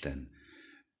az Isten.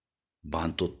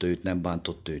 Bántotta őt, nem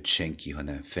bántotta őt senki,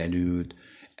 hanem felült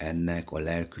ennek a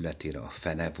lelkületére, a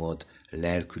fenevad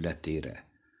lelkületére,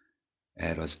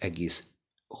 erre az egész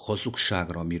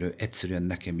hazugságra, amiről egyszerűen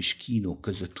nekem is kínók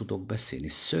között tudok beszélni.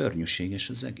 Szörnyűséges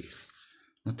az egész.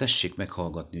 Na tessék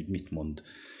meghallgatni, hogy mit mond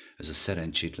ez a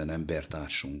szerencsétlen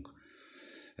embertársunk.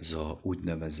 Ez a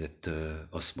úgynevezett,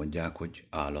 azt mondják, hogy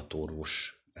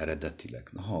állatorvos eredetileg.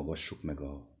 Na hallgassuk meg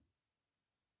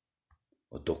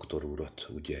a doktor urat,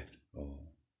 ugye, a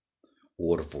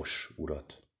orvos urat.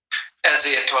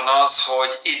 Ezért van az,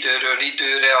 hogy időről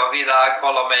időre a világ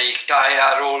valamelyik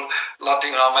tájáról,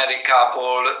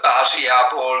 Latin-Amerikából,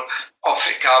 Ázsiából,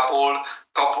 Afrikából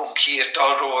kapunk hírt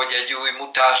arról, hogy egy új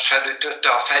mutáns felütötte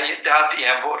a fejét, de hát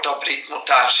ilyen volt a brit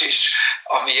mutáns is,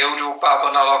 ami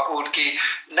Európában alakult ki.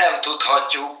 Nem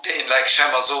tudhatjuk tényleg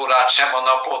sem az órát, sem a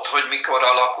napot, hogy mikor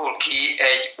alakul ki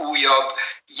egy újabb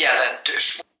jelentős.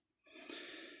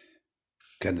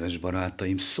 Kedves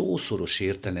barátaim, szószoros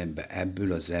értelemben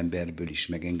ebből az emberből is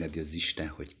megengedi az Isten,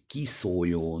 hogy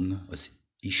kiszóljon az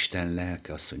Isten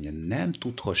lelke, azt mondja, nem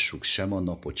tudhassuk sem a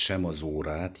napot, sem az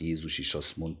órát, Jézus is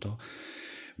azt mondta,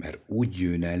 mert úgy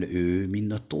jön el ő,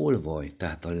 mint a tolvaj,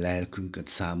 tehát a lelkünket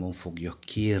számon fogja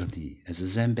kérni. Ez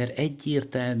az ember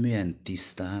egyértelműen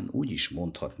tisztán, úgy is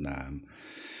mondhatnám,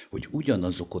 hogy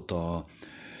ugyanazokat a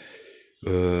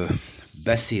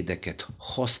beszédeket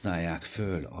használják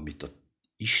föl, amit a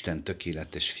Isten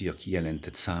tökéletes fia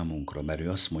kijelentett számunkra, mert ő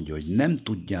azt mondja, hogy nem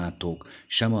tudjátok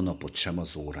sem a napot, sem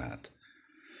az órát.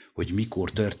 hogy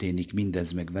mikor történik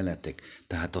mindez meg veletek.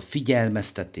 Tehát a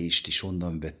figyelmeztetést is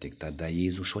onnan vették. Tehát de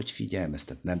Jézus hogy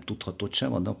figyelmeztet? Nem tudhatod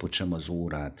sem a napot, sem az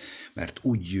órát, mert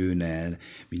úgy jön el,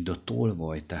 mint a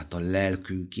tolvaj, tehát a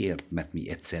lelkünkért, mert mi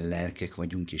egyszer lelkek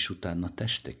vagyunk, és utána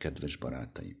testek, kedves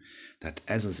barátaim. Tehát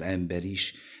ez az ember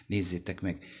is, nézzétek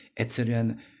meg,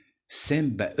 egyszerűen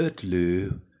szembe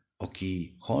ötlő,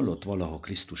 aki hallott valaha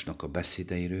Krisztusnak a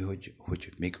beszédeiről,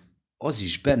 hogy még az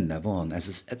is benne van,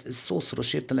 ez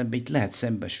szószoros értelemben itt lehet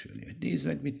szembesülni, hogy nézd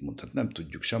meg, mit mondtak, nem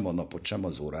tudjuk sem a napot, sem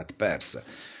az órát, persze,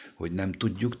 hogy nem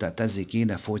tudjuk, tehát ezért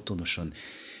kéne folytonosan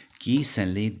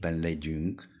készen létben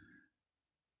legyünk,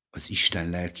 az Isten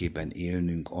lelkében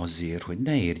élnünk azért, hogy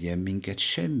ne érjen minket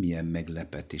semmilyen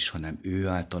meglepetés, hanem ő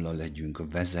általa legyünk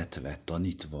vezetve,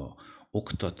 tanítva,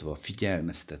 oktatva,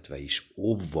 figyelmeztetve és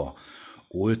óvva,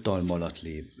 oltalom alatt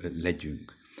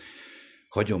legyünk.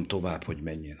 Hagyom tovább, hogy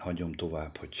menjen, hagyom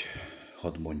tovább, hogy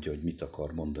hadd mondja, hogy mit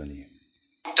akar mondani.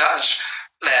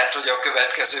 Lehet, hogy a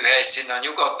következő helyszín a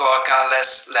Nyugat-Balkán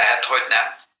lesz, lehet, hogy nem.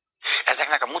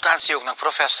 Ezeknek a mutációknak,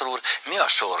 professzor úr, mi a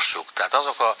sorsuk? Tehát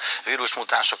azok a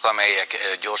vírusmutánsok, amelyek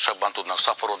gyorsabban tudnak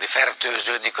szaporodni,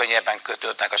 fertőződni, könnyebben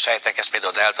kötődnek a sejtekhez,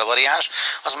 például a delta variáns,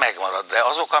 az megmarad. De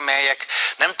azok, amelyek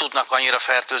nem tudnak annyira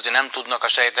fertőzni, nem tudnak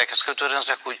a sejtekhez kötődni,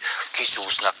 azok úgy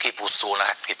kicsúsznak,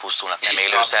 kipusztulnak, nem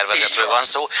élő szervezetről van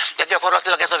szó. Tehát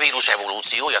gyakorlatilag ez a vírus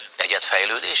evolúciója,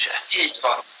 egyedfejlődése? Így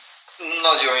van.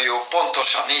 Nagyon jó,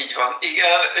 pontosan így van.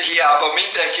 Igen, hiába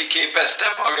mindenki képezte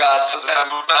magát az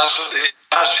elmúlt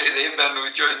másfél évben,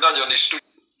 úgyhogy nagyon is tudja.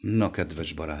 Na,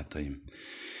 kedves barátaim,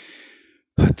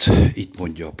 hát itt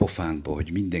mondja a pofánkba,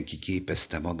 hogy mindenki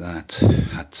képezte magát,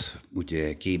 hát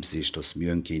ugye képzést azt mi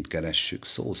önként keressük,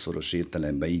 szószoros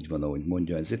értelemben így van, ahogy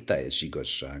mondja, ez egy teljes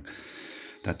igazság.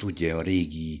 Tehát ugye a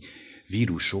régi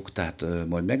vírusok, tehát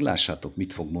majd meglássátok,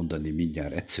 mit fog mondani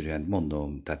mindjárt, egyszerűen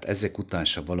mondom, tehát ezek után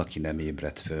se valaki nem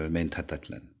ébredt föl,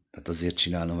 menthetetlen. Tehát azért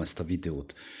csinálom ezt a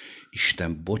videót.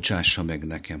 Isten, bocsássa meg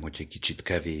nekem, hogy egy kicsit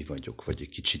kevély vagyok, vagy egy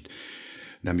kicsit,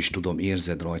 nem is tudom,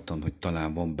 érzed rajtam, hogy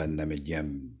talán van bennem egy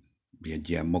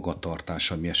ilyen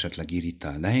magatartás, ami esetleg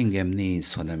irritál. Ne engem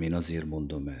nézz, hanem én azért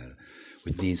mondom el,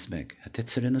 hogy nézd meg. Hát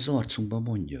egyszerűen az arcunkban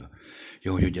mondja.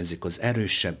 Jó, hogy ezek az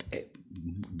erősebb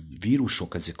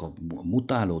vírusok, ezek a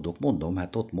mutálódók, mondom,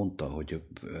 hát ott mondta, hogy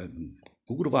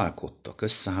kurválkodtak,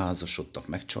 összeházasodtak,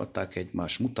 megcsalták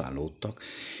egymást, mutálódtak,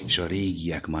 és a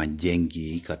régiek már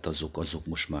gyengék, hát azok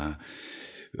most már,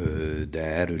 de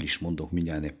erről is mondok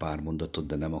mindjárt egy pár mondatot,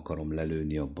 de nem akarom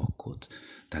lelőni a bakkot.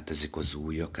 Tehát ezek az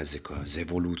újak, ezek az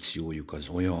evolúciójuk az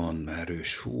olyan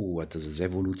erős, hát ez az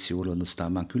evolúcióról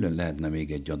aztán már külön lehetne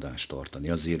még egy adást tartani.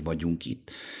 Azért vagyunk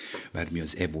itt, mert mi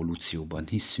az evolúcióban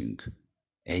hiszünk.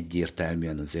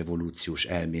 Egyértelműen az evolúciós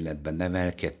elméletben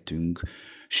nevelkedtünk,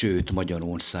 sőt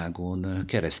Magyarországon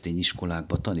keresztény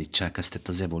iskolákban tanítsák ezt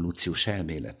az evolúciós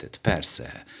elméletet.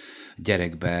 Persze,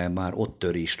 gyerekbe már ott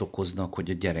törést okoznak, hogy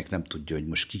a gyerek nem tudja, hogy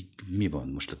most mi van,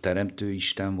 most a teremtő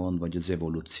Isten van, vagy az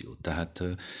evolúció. Tehát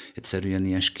egyszerűen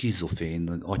ilyen skizofrén,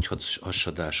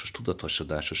 agyhasadásos,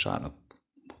 tudathasadásos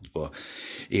állapotban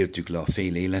éltük le a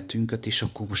fél életünket, és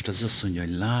akkor most az azt mondja,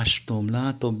 hogy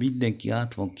látom, mindenki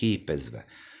át van képezve.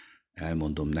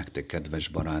 Elmondom nektek, kedves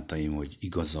barátaim, hogy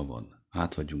igaza van.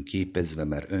 Át vagyunk képezve,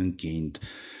 mert önként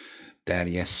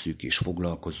terjesszük és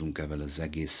foglalkozunk ezzel az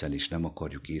egésszel, és nem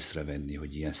akarjuk észrevenni,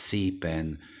 hogy ilyen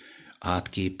szépen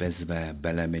átképezve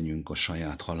belemenjünk a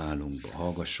saját halálunkba.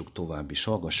 Hallgassuk tovább, és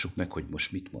hallgassuk meg, hogy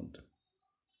most mit mond.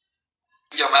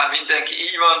 Ugye már mindenki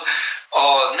így van,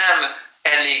 a nem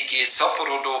eléggé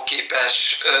szaporodóképes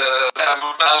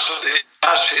elmúlt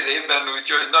másfél évben,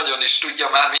 úgyhogy nagyon is tudja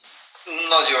már.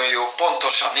 Nagyon jó,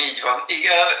 pontosan így van.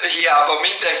 Igen, hiába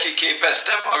mindenki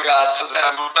képezte magát az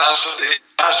elmúlt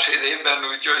másfél évben,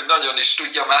 úgyhogy nagyon is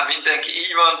tudja már mindenki.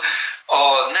 Így van, a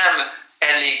nem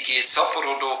eléggé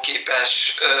szaporodóképes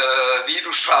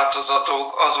vírusváltozatok,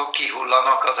 azok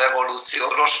kihullanak az evolúció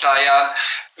rostáján,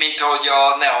 mint ahogy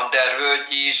a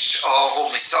neandervölgy is a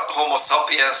homo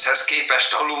sapienshez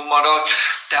képest alul marad,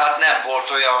 tehát nem volt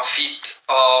olyan fit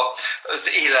az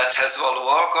élethez való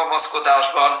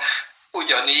alkalmazkodásban.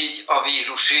 Ugyanígy a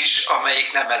vírus is,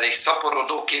 amelyik nem elég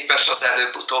szaporodóképes, az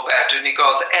előbb-utóbb eltűnik.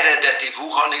 Az eredeti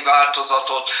wuhani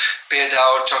változatot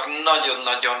például csak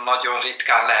nagyon-nagyon-nagyon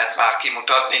ritkán lehet már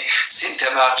kimutatni,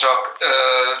 szinte már csak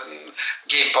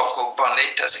génbankokban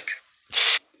létezik.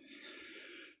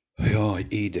 Jaj,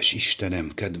 édes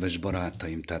Istenem, kedves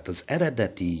barátaim, tehát az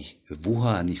eredeti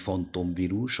wuhani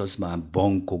fantomvírus az már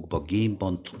bankokba,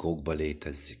 génbankokba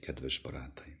létezik, kedves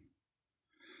barátaim.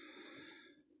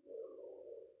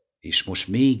 És most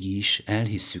mégis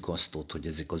elhisszük azt ott, hogy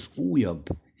ezek az újabb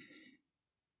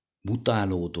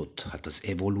mutálódott, hát az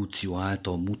evolúció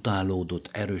által mutálódott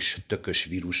erős, tökös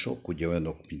vírusok, ugye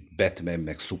olyanok, mint Batman,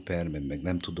 meg Superman, meg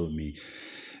nem tudom mi,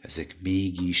 ezek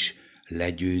mégis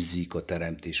legyőzik a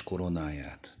teremtés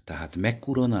koronáját. Tehát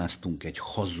megkoronáztunk egy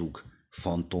hazug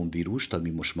fantomvírust, ami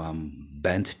most már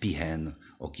bent pihen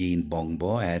a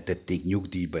génbankba, eltették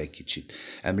nyugdíjba egy kicsit.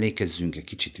 Emlékezzünk egy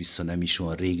kicsit vissza, nem is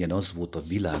olyan régen, az volt a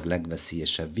világ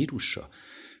legveszélyesebb vírusa.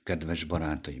 Kedves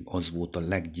barátaim, az volt a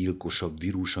leggyilkosabb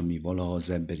vírus, ami valaha az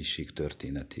emberiség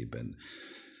történetében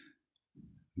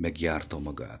megjárta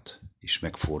magát, és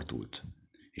megfordult,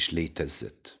 és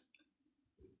létezett.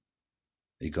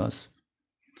 Igaz?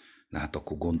 Na hát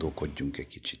akkor gondolkodjunk egy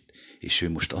kicsit. És ő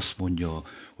most azt mondja,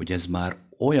 hogy ez már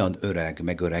olyan öreg,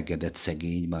 megöregedett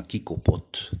szegény, már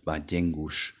kikopott, már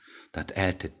gyengus, tehát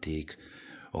eltették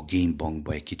a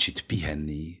génbankba egy kicsit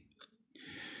pihenni,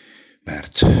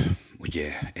 mert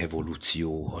ugye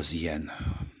evolúció az ilyen,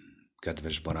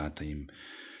 kedves barátaim,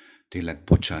 tényleg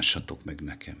bocsássatok meg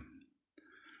nekem.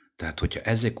 Tehát, hogyha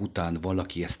ezek után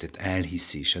valaki ezt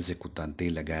elhiszi, és ezek után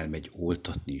tényleg elmegy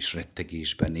oltatni, és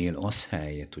rettegésben él, az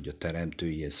helyett, hogy a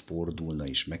teremtőjéhez fordulna,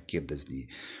 és megkérdezni,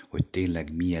 hogy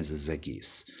tényleg mi ez az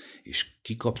egész, és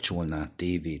kikapcsolná a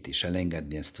tévét, és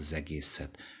elengedni ezt az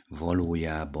egészet,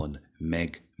 valójában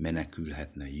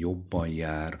megmenekülhetne, jobban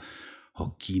jár,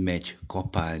 ha kimegy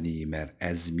kapálni, mert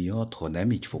ez miatt, ha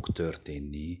nem így fog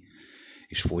történni,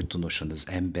 és folytonosan az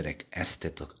emberek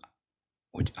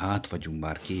hogy át vagyunk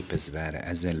már képezve erre,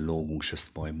 ezen lógunk, és ezt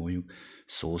majmoljuk,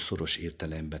 szószoros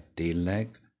értelemben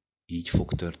tényleg így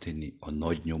fog történni, a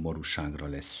nagy nyomorúságra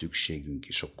lesz szükségünk,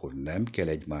 és akkor nem kell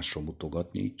egymásra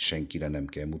mutogatni, senkire nem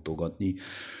kell mutogatni,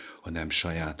 hanem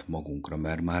saját magunkra,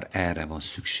 mert már erre van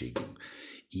szükségünk.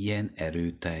 Ilyen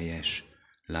erőteljes,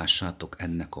 lássátok,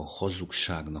 ennek a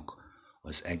hazugságnak,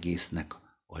 az egésznek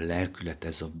a lelkület,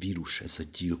 ez a vírus, ez a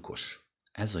gyilkos.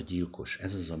 Ez a gyilkos,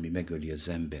 ez az, ami megöli az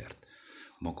embert.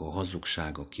 Maga a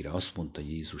hazugság, akire azt mondta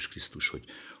Jézus Krisztus, hogy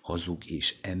hazug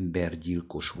és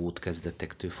embergyilkos volt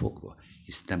kezdetektől fogva,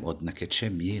 hisz nem ad neked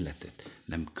semmi életet,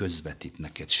 nem közvetít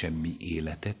neked semmi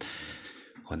életet,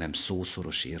 hanem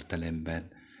szószoros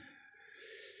értelemben,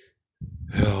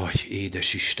 jaj,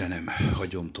 édes Istenem,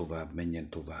 hagyom tovább, menjen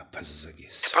tovább ez az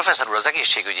egész. Professzor úr, az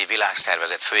Egészségügyi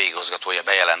Világszervezet főigazgatója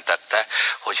bejelentette,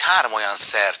 hogy 3 olyan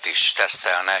szert is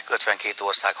tesztelnek 52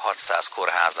 ország 600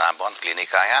 kórházában,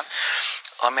 klinikáján,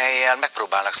 amellyel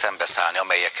megpróbálnak szembeszállni,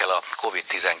 amelyekkel a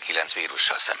COVID-19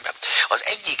 vírussal szemben. Az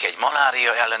egyik egy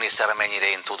malária elleni szer, amennyire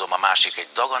én tudom, a másik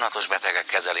egy daganatos betegek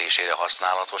kezelésére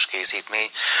használatos készítmény,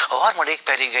 a harmadik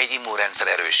pedig egy immunrendszer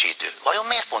erősítő. Vajon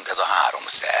miért pont ez a 3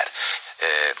 szer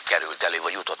került elő,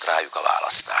 vagy jutott rájuk a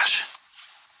választás?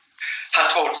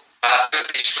 Hát volt már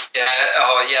több is, ugye,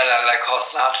 a jelenleg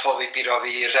használt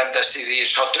favipiravir, remdesivir,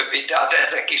 stb. Tehát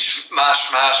ezek is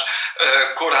más-más,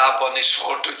 korábban is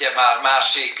volt ugye már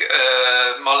másik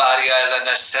malária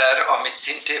ellenes szer, amit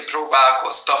szintén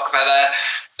próbálkoztak vele,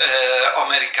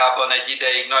 Amerikában egy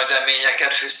ideig nagy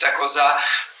reményeket fűztek hozzá.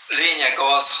 Lényeg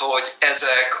az, hogy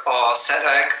ezek a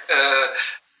szerek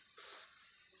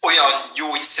olyan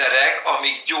gyógyszerek,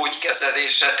 amik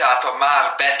gyógykezelésre, tehát a már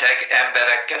beteg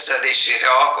emberek kezelésére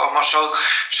alkalmasak.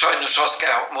 Sajnos azt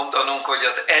kell mondanunk, hogy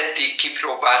az eddig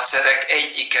kipróbált szerek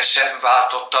egyike sem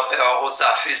váltotta be a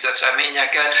hozzáfűzött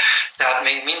reményeket, tehát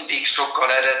még mindig sokkal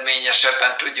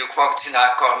eredményesebben tudjuk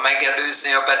vakcinákkal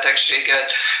megelőzni a betegséget,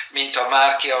 mint a már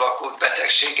kialakult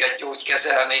betegséget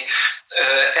gyógykezelni.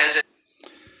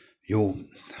 Jó,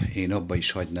 én abba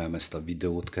is hagynám ezt a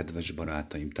videót, kedves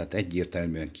barátaim. Tehát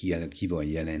egyértelműen ki van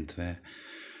jelentve,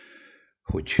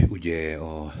 hogy ugye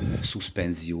a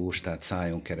szuszpenziós, tehát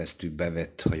szájon keresztül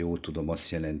bevett, ha jól tudom, azt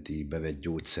jelenti, bevett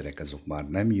gyógyszerek, azok már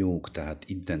nem jók, tehát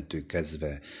innentől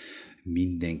kezdve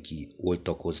mindenki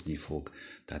oltakozni fog.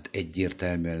 Tehát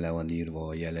egyértelműen le van írva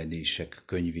a jelenések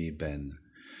könyvében,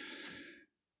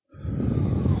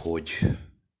 hogy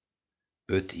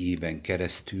 5 éven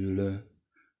keresztül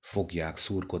fogják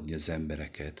szurkodni az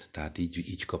embereket, tehát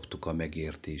így kaptuk a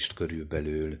megértést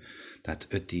körülbelül, tehát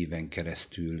 5 éven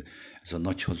keresztül ez a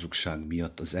nagy hazugság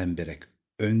miatt az emberek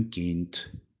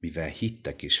önként, mivel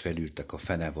hittek és felültek a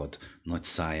fenevad nagy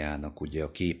szájának, ugye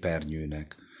a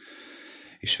képernyőnek,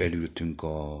 és felültünk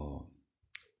a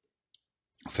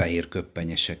fehér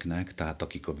köppenyeseknek, tehát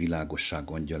akik a világosság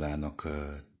angyalának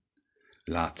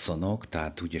látszanak,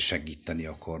 tehát ugye segíteni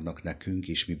akarnak nekünk,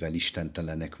 és mivel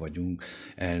istentelenek vagyunk,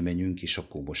 elmenjünk, és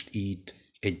akkor most így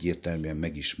egyértelműen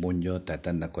meg is mondja, tehát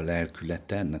ennek a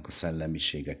lelkülete, ennek a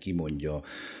szellemisége kimondja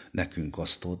nekünk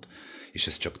azt ott, és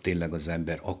ez csak tényleg az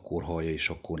ember akkor hallja, és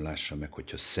akkor lássa meg,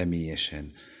 hogyha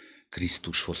személyesen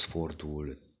Krisztushoz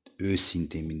fordul,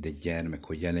 őszintén, mint egy gyermek,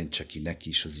 hogy jelentse ki neki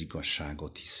is az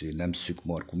igazságot, hisz ő nem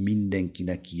szűkmarkú,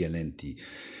 mindenkinek kijelenti,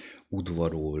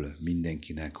 udvarol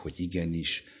mindenkinek, hogy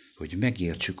igenis, hogy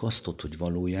megértsük azt, hogy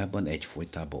valójában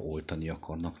egyfolytában oltani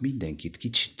akarnak mindenkit,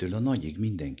 kicsitől a nagyig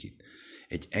mindenkit.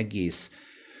 Egy egész,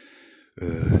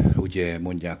 ugye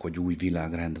mondják, hogy új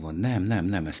világrend van.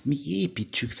 Nem, ezt mi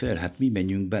építsük fel, hát mi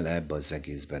menjünk bele ebbe az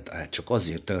egészbe. Hát csak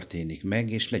azért történik meg,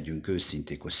 és legyünk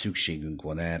őszinték, hogy szükségünk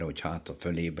van erre, hogy hátra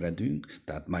fölébredünk,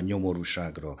 tehát már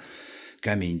nyomorúságra,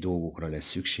 kemény dolgokra lesz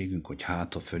szükségünk, hogy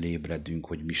hátra fölébredünk,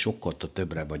 hogy mi sokkal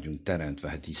többre vagyunk teremtve,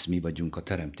 hát hisz mi vagyunk a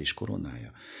teremtés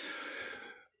koronája.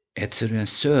 Egyszerűen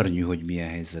szörnyű, hogy milyen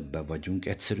helyzetben vagyunk,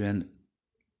 egyszerűen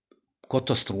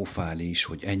katasztrofális,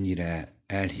 hogy ennyire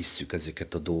elhisszük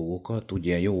ezeket a dolgokat.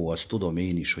 Ugye jó, azt tudom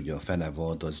én is, hogy a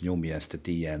fenevad az nyomja ezt a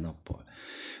éjjel-nappal.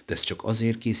 De ezt csak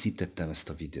azért készítettem ezt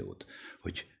a videót,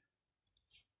 hogy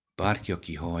bárki,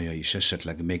 aki hallja és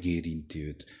esetleg megérinti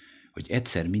őt, hogy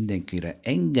egyszer mindenkire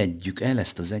engedjük el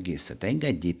ezt az egészet,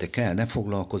 engedjétek el, ne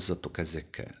foglalkozzatok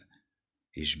ezekkel,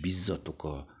 és bízzatok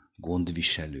a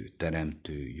gondviselő,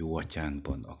 teremtő jó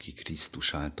atyánkban, aki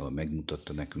Krisztus által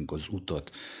megmutatta nekünk az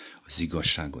utat, az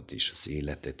igazságot és az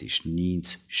életet, és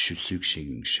nincs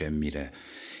szükségünk semmire.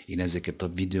 Én ezeket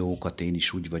a videókat én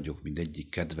is úgy vagyok, mint egyik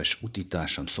kedves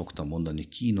utitársam szoktam mondani,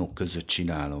 kínok között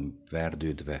csinálom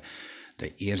verdődve, de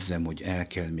érzem, hogy el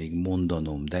kell még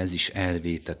mondanom, de ez is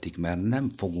elvétetik, mert nem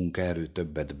fogunk erről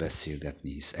többet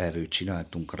beszélgetni, hisz erről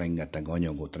csináltunk rengeteg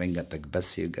anyagot, rengeteg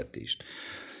beszélgetést,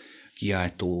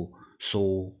 kiáltó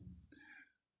szó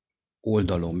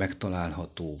oldalon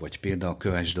megtalálható, vagy például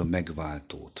kövesd a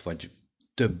megváltót, vagy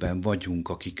többen vagyunk,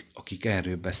 akik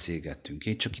erről beszélgetünk.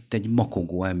 Én csak itt egy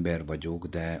makogó ember vagyok,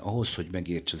 de ahhoz, hogy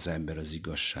megérts az ember az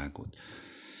igazságot,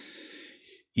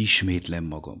 ismétlem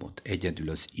magamot, egyedül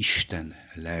az Isten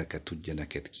lelke tudja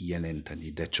neked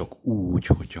kijelenteni, de csak úgy,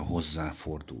 hogyha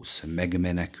hozzáfordulsz,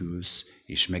 megmenekülsz,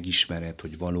 és megismered,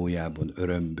 hogy valójában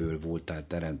örömből voltál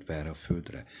teremtve erre a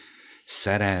földre.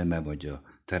 Szerelme vagy a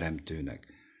teremtőnek.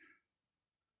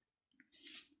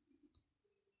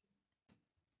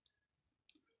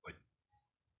 Vagy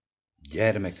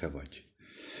gyermeke vagy.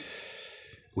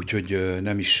 Úgyhogy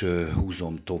nem is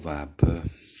húzom tovább.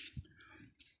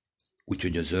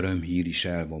 Úgyhogy az örömhír is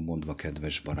el van mondva,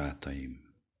 kedves barátaim,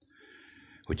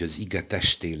 hogy az ige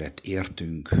testélet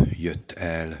értünk jött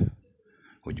el,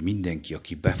 hogy mindenki,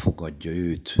 aki befogadja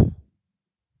őt,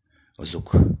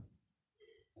 azok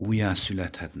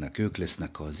újjászülethetnek, ők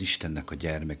lesznek az Istennek a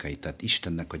gyermekei, tehát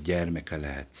Istennek a gyermeke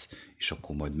lehetsz, és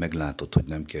akkor majd meglátod, hogy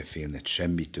nem kell félned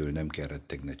semmitől, nem kell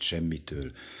rettegned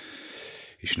semmitől,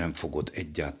 és nem fogod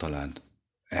egyáltalán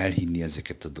elhinni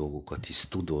ezeket a dolgokat, hisz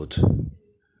tudod,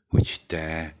 hogy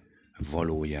te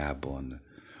valójában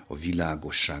a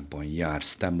világosságban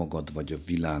jársz, te magad vagy a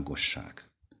világosság.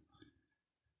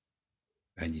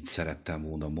 Ennyit szerettem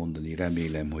volna mondani,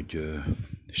 remélem, hogy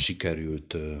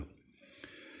sikerült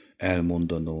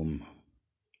elmondanom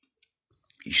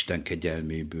Isten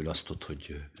kegyelméből azt,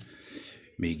 hogy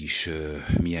mégis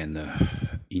milyen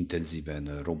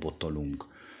intenzíven robotolunk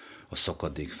a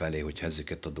szakadék felé, hogy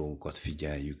ezeket a dolgokat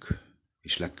figyeljük.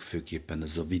 És legfőképpen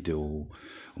ez a videó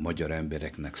a magyar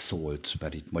embereknek szólt,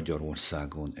 mert itt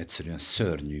Magyarországon egyszerűen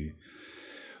szörnyű,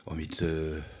 amit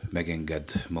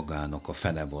megenged magának a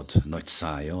fenevad nagy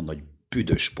szája, nagy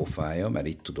büdös pofája, mert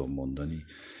így tudom mondani,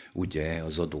 ugye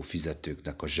az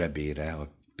adófizetőknek a zsebére,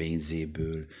 a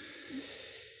pénzéből,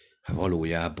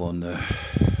 valójában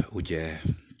ugye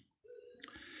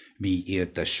mi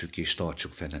éltessük és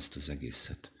tartsuk fenn ezt az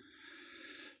egészet.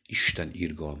 Isten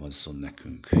irgalmazzon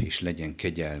nekünk, és legyen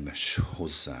kegyelmes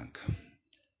hozzánk.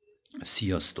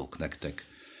 Sziasztok nektek!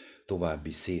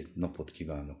 További szép napot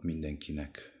kívánok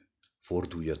mindenkinek.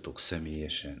 Forduljatok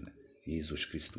személyesen Jézus Krisztus